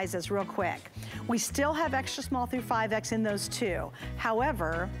check sizes real quick. We still have extra small through 5X in those too.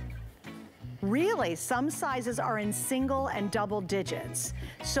 However, really, some sizes are in single and double digits.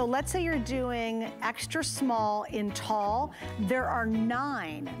 So let's say you're doing extra small in tall, there are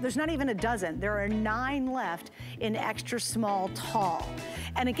 9. There's not even a dozen. There are 9 left in extra small tall.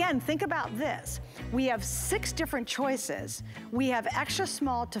 And again, think about this. We have 6 different choices. We have extra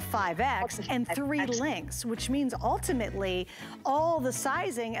small to 5X and 3 lengths, which means ultimately all the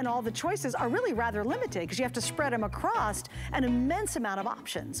sizing and all the choices are really rather limited because you have to spread them across an immense amount of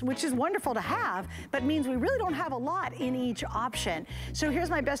options, which is wonderful to have, but means we really don't have a lot in each option. So here's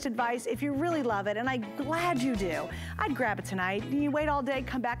my best advice. If you really love it, and I'm glad you do, I'd grab it tonight. You wait all day,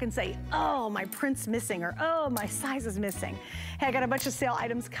 come back and say, oh, my print's missing, or oh, my size is missing. Hey, I got a bunch of sale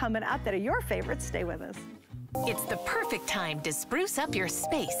items coming up that are your favorites. Stay with us. It's the perfect time to spruce up your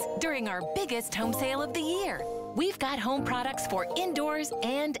space during our biggest home sale of the year. We've got home products for indoors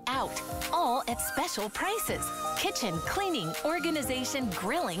and out, all at special prices. Kitchen, cleaning, organization,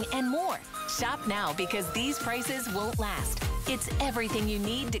 grilling, and more. Shop now because these prices won't last. It's everything you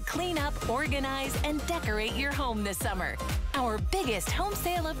need to clean up, organize, and decorate your home this summer. Our biggest home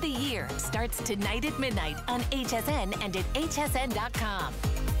sale of the year starts tonight at midnight on HSN and at hsn.com.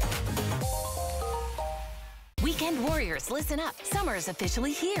 Weekend warriors, listen up. Summer is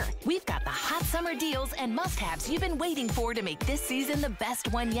officially here. We've got the hot summer deals and must-haves you've been waiting for to make this season the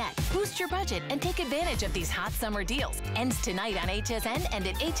best one yet. Boost your budget and take advantage of these hot summer deals. Ends tonight on HSN and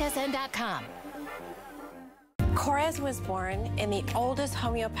at hsn.com. Korres was born in the oldest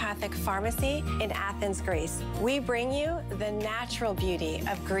homeopathic pharmacy in Athens, Greece. We bring you the natural beauty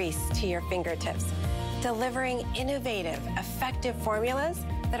of Greece to your fingertips, delivering innovative, effective formulas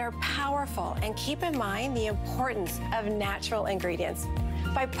that are powerful and keep in mind the importance of natural ingredients.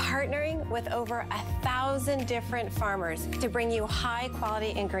 By partnering with over 1,000 different farmers to bring you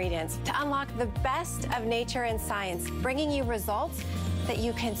high-quality ingredients to unlock the best of nature and science, bringing you results that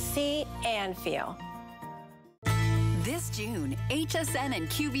you can see and feel. This June, HSN and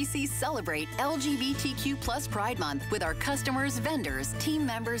QVC celebrate LGBTQ+ Pride Month with our customers, vendors, team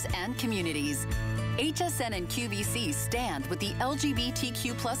members, and communities. HSN and QVC stand with the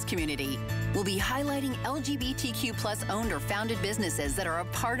LGBTQ+ community. We'll be highlighting LGBTQ+ owned or founded businesses that are a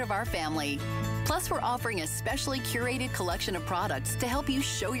part of our family. Plus, we're offering a specially curated collection of products to help you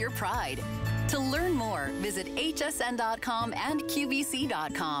show your pride. To learn more, visit hsn.com and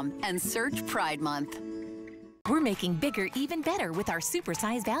qvc.com and search Pride Month. We're making bigger even better with our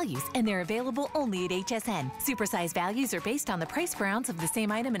supersize values, and they're available only at HSN. Supersize values are based on the price per ounce of the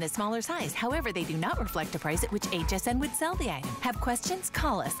same item in a smaller size. However, they do not reflect the price at which HSN would sell the item. Have questions?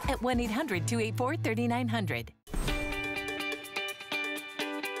 Call us at 1-800-284-3900.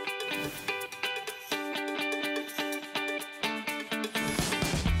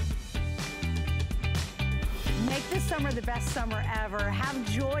 This summer the best summer ever. Have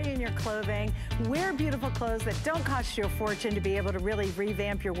joy in your clothing. Wear beautiful clothes that don't cost you a fortune to be able to really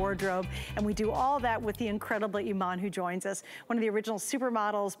revamp your wardrobe. And we do all that with the incredible Iman, who joins us, one of the original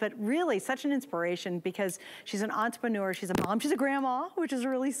supermodels, but really such an inspiration because she's an entrepreneur, she's a mom, she's a grandma, which is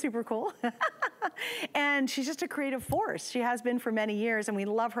really super cool. And she's just a creative force. She has been for many years, and we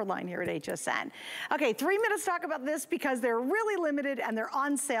love her line here at HSN. Okay, 3 minutes to talk about this because they're really limited and they're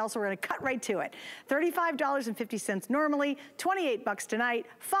on sale, so we're gonna cut right to it. $35.50 normally, $28 tonight,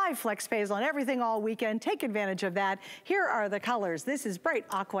 5 flex pays on everything all weekend. Take advantage of that. Here are the colors. This is bright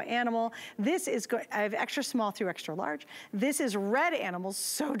aqua animal. This is, I have extra small through extra large. This is red animal,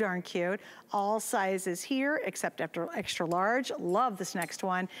 so darn cute. All sizes here except after extra large. Love this next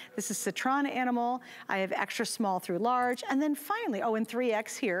one. This is citron animal. I have extra small through large. And then finally, oh, and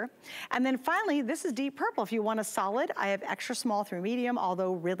 3X here. And then finally, this is deep purple. If you want a solid, I have extra small through medium,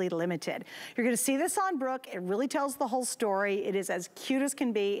 although really limited. You're gonna see this on Brooke. It really tells the whole story. It is as cute as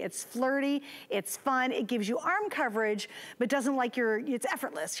can be. It's flirty, it's fun, it gives you arm coverage, but doesn't like it's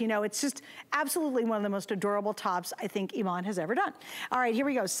effortless. You know, it's just absolutely one of the most adorable tops I think Iman has ever done. All right, here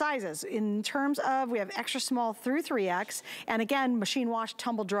we go. Sizes. In terms of, we have extra small through 3X, and again, machine wash,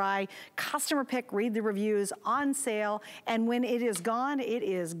 tumble dry, customer pick, read the reviews, on sale, and when it is gone, it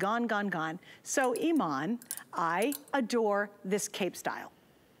is gone, gone, gone. So Iman, I adore this cape style.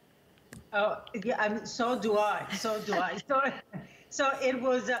 Oh, yeah, so do I. So it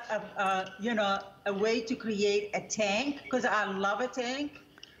was you know, a way to create a tank, because I love a tank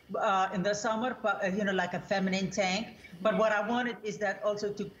in the summer, you know, like a feminine tank. But what I wanted is that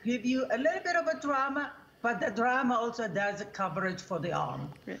also to give you a little bit of a drama, but the drama also does a coverage for the arm.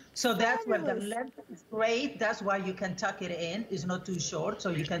 So that's where the length is great. That's why you can tuck it in. It's not too short,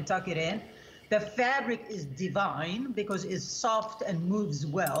 so you can tuck it in. The fabric is divine because it's soft and moves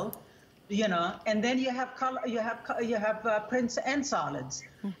well, you know. And then you have color, you have prints and solids,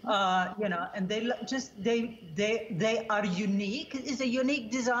 you know. And they are unique. It's a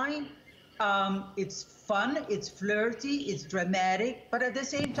unique design. It's fun, it's flirty, it's dramatic, but at the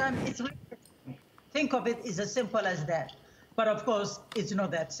same time, it's really, think of it as as simple as that. But of course, it's not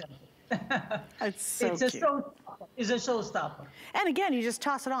that simple. It's so it's cute. It's a showstopper. And again, you just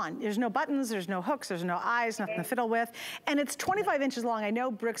toss it on. There's no buttons, there's no hooks, there's no eyes, nothing to fiddle with. And it's 25 inches long. I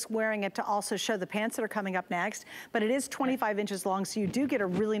know Brooke's wearing it to also show the pants that are coming up next, but it is 25 inches long, so you do get a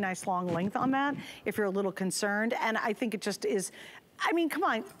really nice long length on that if you're a little concerned. And I think it just is, I mean, come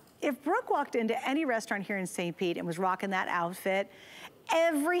on. If Brooke walked into any restaurant here in St. Pete and was rocking that outfit,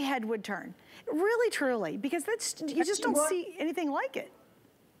 every head would turn. Really, truly, because that's, you just don't see anything like it.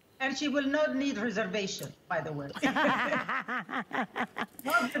 And she will not need reservation, by the way. Not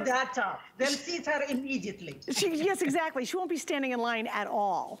with that top. They'll seat her immediately. Yes, exactly. She won't be standing in line at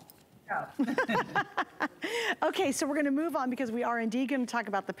all. No. Okay, so we're gonna move on because we are indeed gonna talk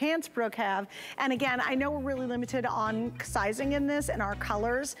about the pants Brooke have. And again, I know we're really limited on sizing in this and our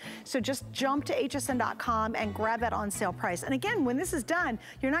colors, so just jump to hsn.com and grab that on sale price. And again, when this is done,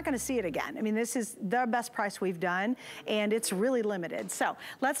 you're not gonna see it again. I mean, this is the best price we've done, and it's really limited. So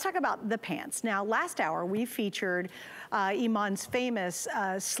let's talk about the pants. Now, last hour, we featured Iman's famous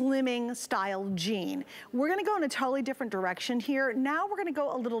slimming style jean. We're gonna go in a totally different direction here. Now we're gonna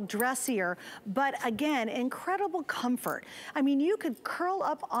go a little dressier, but again, incredible comfort. I mean, you could curl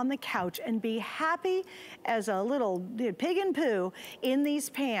up on the couch and be happy as a little pig and poo in these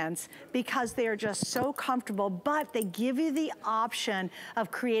pants because they are just so comfortable, but they give you the option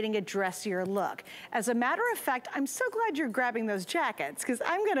of creating a dressier look. As a matter of fact, I'm so glad you're grabbing those jackets because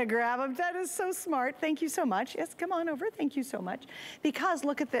I'm gonna grab them. That is so smart. Thank you so much. Yes, come on over. Thank you so much. Because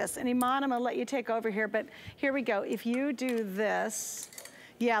look at this, and Iman, I'm gonna let you take over here, but here we go. If you do this,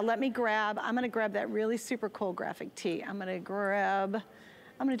 yeah, I'm gonna grab that really super cool graphic tee. I'm gonna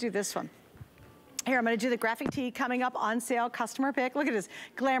do this one. Here, I'm gonna do the graphic tee coming up on sale, customer pick. Look at this,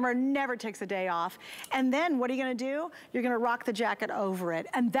 glamour never takes a day off. And then what are you gonna do? You're gonna rock the jacket over it.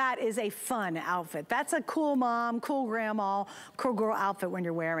 And that is a fun outfit. That's a cool mom, cool grandma, cool girl outfit when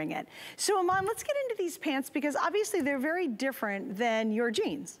you're wearing it. So Iman, let's get into these pants because obviously they're very different than your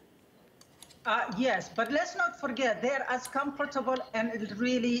jeans. Yes, but let's not forget, they're as comfortable and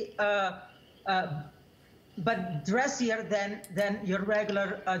really, but dressier than your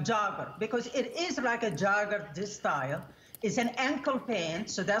regular jogger, because it is like a jogger, this style. It's an ankle pant,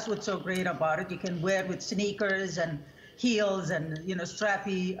 so that's what's so great about it. You can wear it with sneakers and heels and, you know,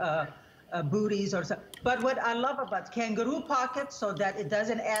 strappy booties or so. But what I love about kangaroo pockets, so that it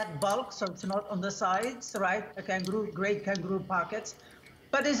doesn't add bulk, so it's not on the sides, right? Great kangaroo pockets.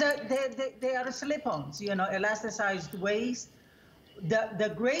 But they are slip-ons, you know, elasticized waist.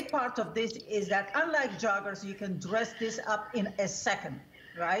 The great part of this is that unlike joggers, you can dress this up in a second,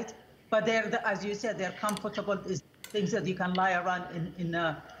 right? But as you said, they're comfortable. It's things that you can lie around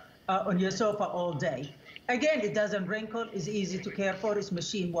on your sofa all day. Again, it doesn't wrinkle. It's easy to care for. It's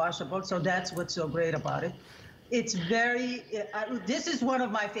machine washable. So that's what's so great about it. It's very. This is one of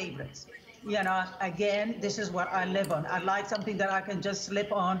my favorites. You know, again, this is what I live on. I like something that I can just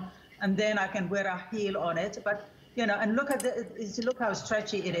slip on, and then I can wear a heel on it. But you know, and look how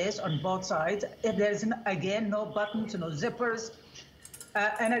stretchy it is on both sides. There's again no buttons, no zippers,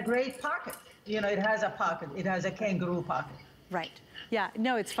 and a great pocket. You know, it has a pocket. It has a kangaroo pocket. Right. Yeah,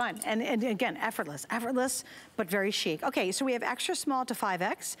 no, it's fun. And again, effortless, but very chic. Okay, so we have extra small to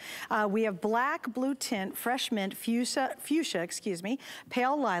 5X. We have black, blue tint, fresh mint, fuchsia,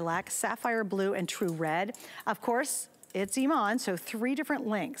 pale lilac, sapphire blue, and true red. Of course, it's Iman, so 3 different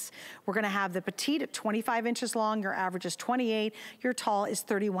lengths. We're gonna have the petite at 25 inches long, your average is 28, your tall is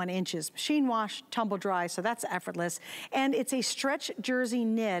 31 inches. Machine wash, tumble dry, so that's effortless. And it's a stretch jersey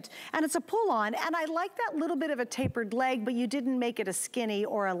knit, and it's a pull on, and I like that little bit of a tapered leg, but you didn't make it a skinny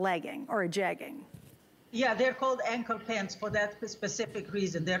or a legging or a jegging. Yeah, they're called ankle pants for that specific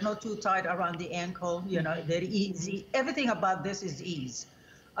reason. They're not too tight around the ankle, you know, they're easy. Everything about this is ease.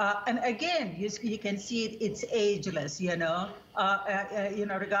 And again, you can see it's ageless, you know,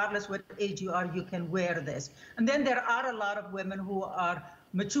 regardless what age you are, you can wear this. And then there are a lot of women who are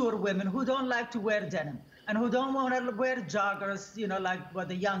mature women who don't like to wear denim and who don't want to wear joggers, you know, like what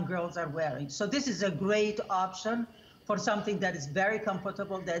the young girls are wearing. So this is a great option for something that is very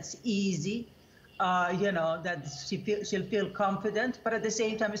comfortable, that's easy, you know, that she'll feel confident, but at the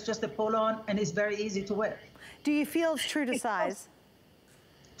same time, it's just a pull-on and it's very easy to wear. Do you feel it's true to size?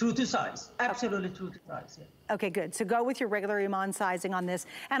 true to size. Absolutely true to size, yeah. Okay, good. So go with your regular Iman sizing on this.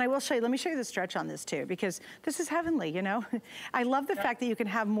 And I will show you, let me show you the stretch on this too, because this is heavenly, you know? I love the fact that you can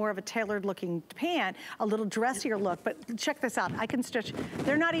have more of a tailored looking pant, a little dressier look, but check this out. I can stretch,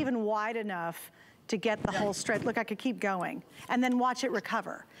 they're not even wide enough to get the whole stretch. Look, I could keep going and then watch it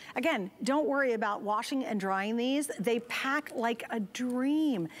recover. Again, don't worry about washing and drying these. They pack like a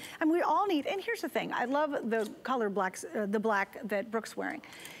dream. And we all need, and here's the thing, I love the color blacks, the black that Brooke's wearing.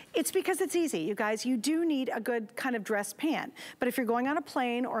 It's because it's easy, you guys. You do need a good kind of dress pant. But if you're going on a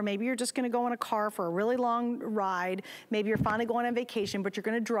plane, or maybe you're just gonna go in a car for a really long ride, maybe you're finally going on vacation, but you're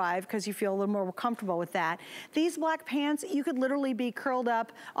gonna drive because you feel a little more comfortable with that. These black pants, you could literally be curled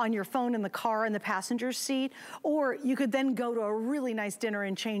up on your phone in the car in the passenger seat, or you could then go to a really nice dinner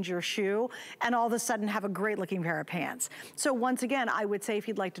and change your shoe, and all of a sudden have a great looking pair of pants. So once again, I would say if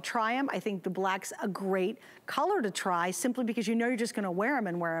you'd like to try them, I think the black's a great color to try, simply because you know you're just gonna wear them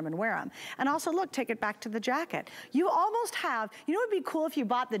and wear them and wear them. And also look, take it back to the jacket. You almost have, you know what would be cool if you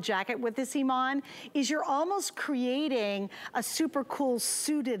bought the jacket with this, Iman, is you're almost creating a super cool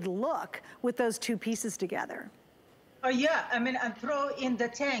suited look with those two pieces together. Oh yeah, I mean, and throw in the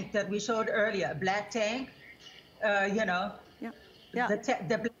tank that we showed earlier, a black tank, you know. Yeah.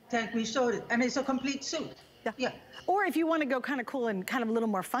 The black tank we showed it, and it's a complete suit. Yeah. Or if you want to go kind of cool and kind of a little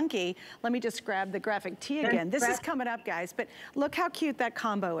more funky, let me just grab the graphic tee again. This is coming up, guys, but look how cute that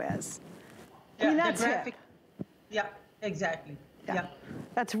combo is. Yeah, I mean, that's graphic. Yeah, exactly. Yeah.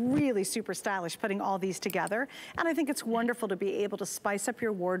 That's really super stylish, putting all these together. And I think it's wonderful to be able to spice up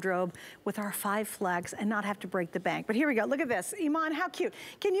your wardrobe with our 5 flex and not have to break the bank. But here we go, look at this. Iman, how cute.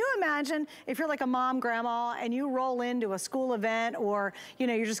 Can you imagine if you're like a mom, grandma, and you roll into a school event, or you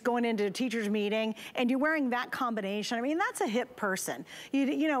know, you're just going into a teacher's meeting and you're wearing that combination? I mean, that's a hip person.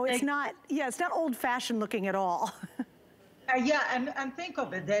 You know, it's not, it's not old fashioned looking at all. Yeah, and think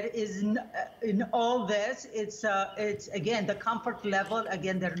of it, there is, in all this, it's again, the comfort level,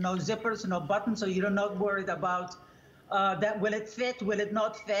 again, there are no zippers, no buttons, so you're not worried about that, will it fit, will it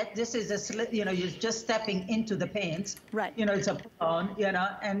not fit? This is a slit, you know, you're just stepping into the pants. Right. You know, it's a pull-on, you know,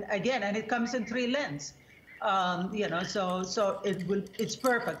 and again, and it comes in 3 lengths. You know, so it's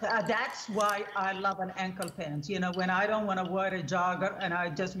perfect. That's why I love an ankle pants. You know, when I don't want to wear a jogger and I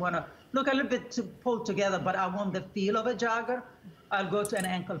just want to look a little bit pulled together, but I want the feel of a jogger, I'll go to an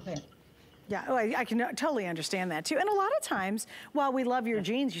ankle pant. Yeah, oh, I can totally understand that too. And a lot of times, while we love your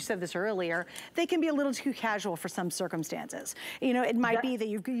jeans, you said this earlier, they can be a little too casual for some circumstances. You know, it might be that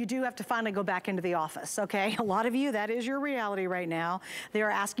you do have to finally go back into the office, okay? A lot of you, that is your reality right now. They are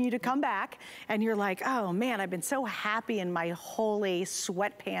asking you to come back, and you're like, oh man, I've been so happy in my holy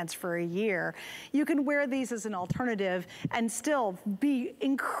sweatpants for a year. You can wear these as an alternative and still be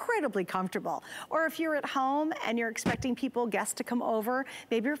incredibly comfortable. Or if you're at home and you're expecting guests to come over,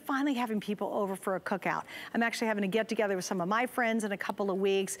 maybe you're finally having people over for a cookout. I'm actually having a get together with some of my friends in a couple of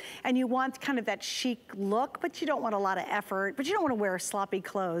weeks, and you want kind of that chic look, but you don't want a lot of effort, but you don't want to wear sloppy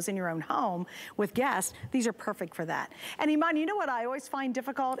clothes in your own home with guests. These are perfect for that. And Iman, you know what I always find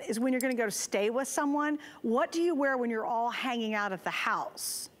difficult is when you're going to go to stay with someone, what do you wear when you're all hanging out at the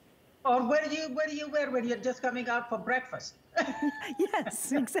house? Or what do you wear when you're just coming out for breakfast?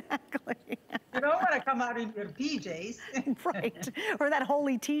 Yes, exactly. You don't want to come out in your PJs. Right. Or that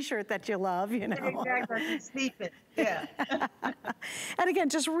holy t-shirt that you love, you know. Exactly, sleeping. Yeah. And again,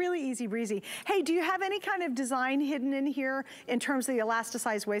 just really easy breezy. Hey, do you have any kind of design hidden in here in terms of the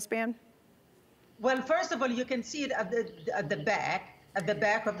elasticized waistband? Well, first of all, you can see it at the back. At the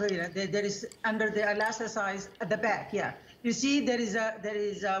back of the, there is under the elasticized at the back. Yeah. You see, there is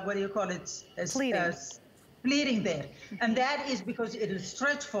what do you call it? Pleating there, and that is because it will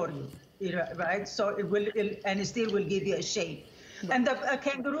stretch for you, right? So and it still will give you a shape. And the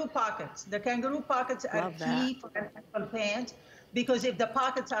kangaroo pockets. The kangaroo pockets are key for an ankle pant, because if the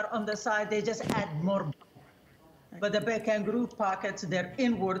pockets are on the side, they just add more. But the kangaroo pockets, they're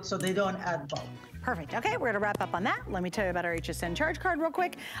inward, so they don't add bulk. Perfect. Okay, we're gonna wrap up on that. Let me tell you about our HSN charge card real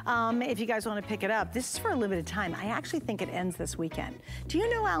quick. If you guys wanna pick it up, this is for a limited time. I actually think it ends this weekend. Do you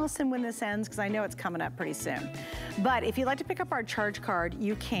know, Allison, when this ends? Because I know it's coming up pretty soon. But if you'd like to pick up our charge card,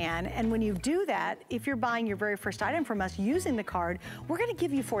 you can. And when you do that, if you're buying your very first item from us using the card, we're gonna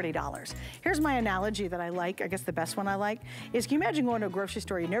give you $40. Here's my analogy that I like, I guess the best one I like, is can you imagine going to a grocery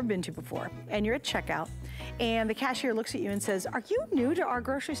store you've never been to before, and you're at checkout, and the cashier looks at you and says, are you new to our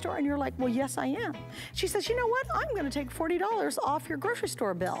grocery store? And you're like, well, yes, I am. She says, you know what? I'm gonna take $40 off your grocery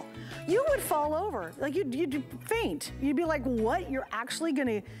store bill. You would fall over, like you'd faint. You'd be like, what? You're actually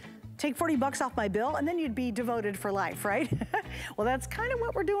gonna take 40 bucks off my bill, and then you'd be devoted for life, right? Well, that's kind of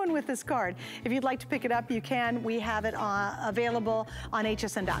what we're doing with this card. If you'd like to pick it up, you can. We have it available on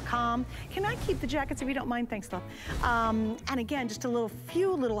hsn.com. Can I keep the jackets if you don't mind? Thanks, love. And again, just a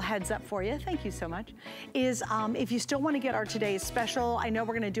few little heads up for you. Thank you so much. Is if you still want to get our today's special, I know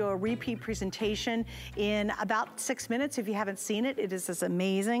we're going to do a repeat presentation in about 6 minutes. If you haven't seen it, it is this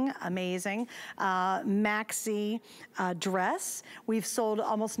amazing, amazing maxi dress. We've sold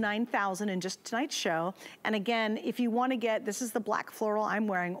almost 9,000 in just tonight's show. And again, if you want to get, this is the black floral I'm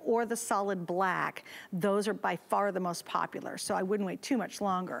wearing, or the solid black. Those are by far the most popular, so I wouldn't wait too much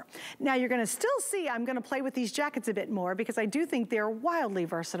longer. Now you're gonna still see I'm gonna play with these jackets a bit more because I do think they're wildly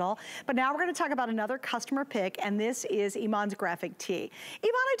versatile. But now we're gonna talk about another customer pick, and this is Iman's graphic tee.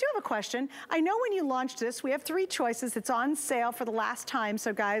 Iman, I do have a question. I know when you launched this, we have 3 choices. It's on sale for the last time,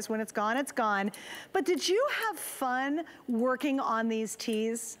 so guys, when it's gone, it's gone. But did you have fun working on these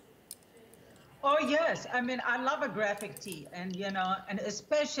tees? Oh, yes. I mean, I love a graphic tee, and, you know, and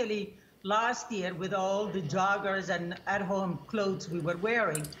especially last year with all the joggers and at-home clothes we were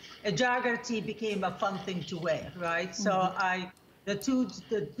wearing, a jogger tee became a fun thing to wear, right? So the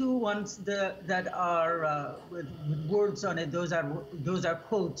two ones that are with words on it, those are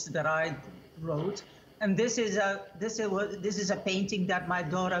quotes that I wrote. And this is a painting that my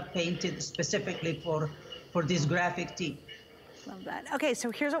daughter painted specifically for this graphic tee. Love that. Okay, so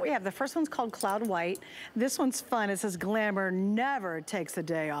here's what we have. The first one's called Cloud White. This one's fun. It says glamour never takes a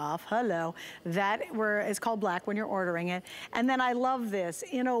day off. Hello. That is called black when you're ordering it. And then I love this.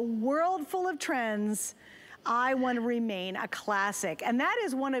 In a world full of trends, I want to remain a classic. And that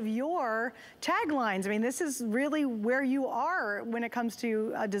is one of your taglines. I mean, this is really where you are when it comes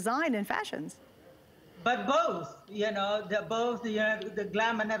to design and fashions. But both, you know, the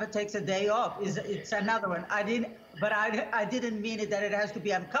glamour never takes a day off. It's another one. I didn't mean it that it has to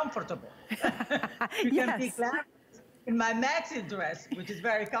be uncomfortable. You can be glamorous in my maxi dress, which is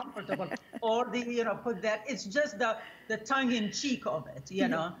very comfortable, or put that. It's just the tongue-in-cheek of it, you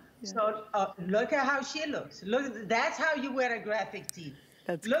know. Yeah. So look at how she looks. Look, that's how you wear a graphic tee.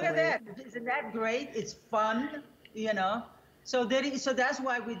 Look at that. Isn't that great? It's fun, you know. So that's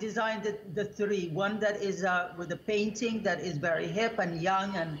why we designed the 3. One that is with a painting that is very hip and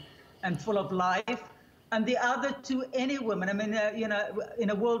young and full of life. And the other 2, any woman. I mean, you know,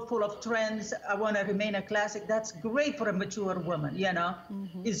 in a world full of trends, I want to remain a classic. That's great for a mature woman, you know.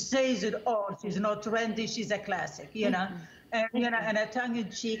 It says it all. She's not trendy. She's a classic, you know. And, you know, and a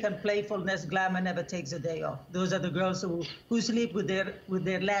tongue-in-cheek and playfulness, glamour never takes a day off. Those are the girls who sleep with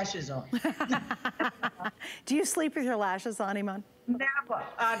their lashes on. Do you sleep with your lashes on, Iman? Never.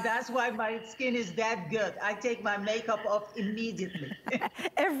 That's why my skin is that good. I take my makeup off immediately.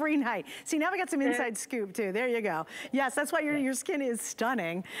 Every night. See, now we got some inside scoop, too. There you go. Yes, that's why your skin is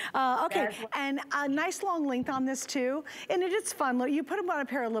stunning. Okay, and a nice long length on this, too. And it's fun. Look, you put them on a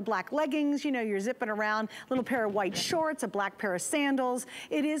pair of little black leggings. You know, you're zipping around. A little pair of white shorts, a black pair of sandals.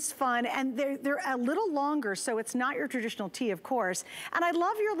 It is fun. And they're a little longer, so it's not your traditional tee, of course. And I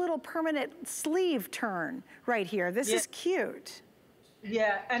love your little permanent sleeve turn right here. This is cute.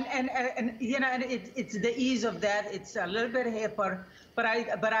 Yeah, and you know, and it's the ease of that. It's a little bit hipper, but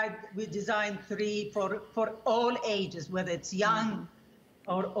we designed 3 for all ages, whether it's young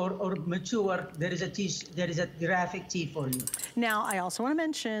or mature. There is a graphic tee for you. Now, I also want to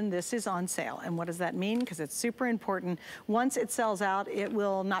mention this is on sale, and what does that mean? Because it's super important. Once it sells out, it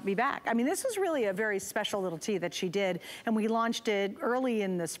will not be back. I mean, this is really a very special little tee that she did, and we launched it early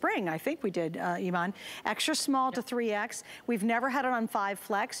in the spring. I think we did, Iman. Extra small to 3X. We've never had it on 5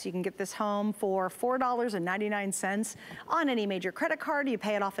 Flex. You can get this home for $4.99 on any major credit card. You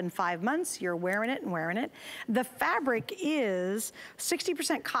pay it off in 5 months. You're wearing it and wearing it. The fabric is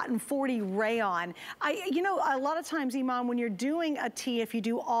 60% cotton, 40 rayon. You know, a lot of times, Iman, when you're doing a tee, if you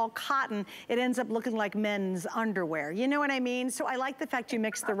do all cotton, it ends up looking like men's underwear. You know what I mean? So I like the fact you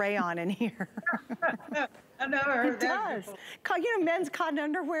mixed the rayon in here. I never heard that. It does. You know, men's cotton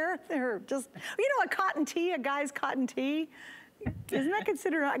underwear, they're just, you know, a cotton tee, a guy's cotton tee. Isn't that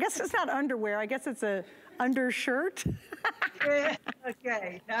considered, I guess it's not underwear, I guess it's a undershirt. Yeah,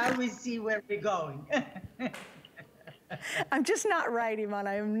 okay, now we see where we're going. I'm just not right, Iman.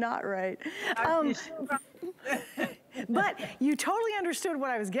 I am not right. But you totally understood what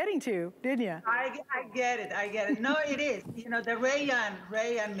I was getting to, didn't you? I get it. I get it. No, it is. You know, the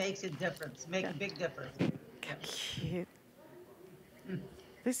rayon makes a difference. Makes a big difference. Cute.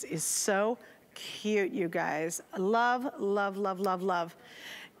 This is so cute, you guys. Love, love, love, love, love.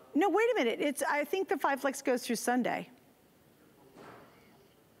 No, wait a minute. I think the 5 Flex goes through Sunday.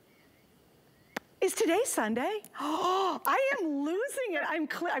 Is today Sunday? Oh, I am losing it. I'm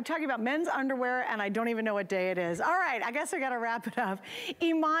talking about men's underwear and I don't even know what day it is. All right, I guess I gotta wrap it up.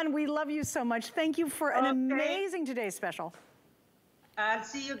 Iman, we love you so much. Thank you for an amazing today's special. I'll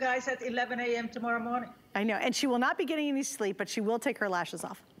see you guys at 11 a.m. tomorrow morning. I know, and she will not be getting any sleep, but she will take her lashes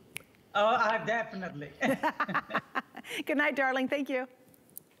off. Oh, definitely. Good night, darling. Thank you.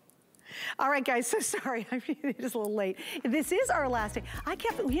 All right, guys, so sorry, I'm just a little late. This is our last day.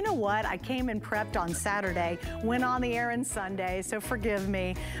 You know what? I came and prepped on Saturday, went on the air on Sunday, so forgive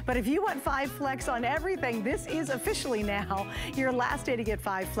me. But if you want 5 flex on everything, this is officially now your last day to get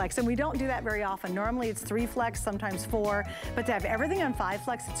 5 flex. And we don't do that very often. Normally it's 3 flex, sometimes 4. But to have everything on 5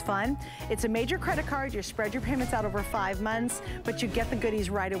 flex, it's fun. It's a major credit card. You spread your payments out over 5 months, but you get the goodies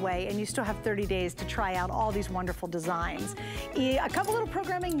right away. And you still have 30 days to try out all these wonderful designs. A couple little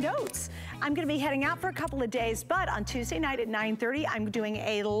programming notes. I'm gonna be heading out for a couple of days, but on Tuesday night at 9:30, I'm doing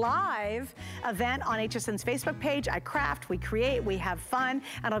a live event on HSN's Facebook page. I craft, we create, we have fun,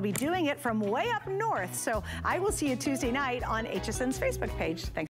 and I'll be doing it from way up north. So I will see you Tuesday night on HSN's Facebook page. Thanks.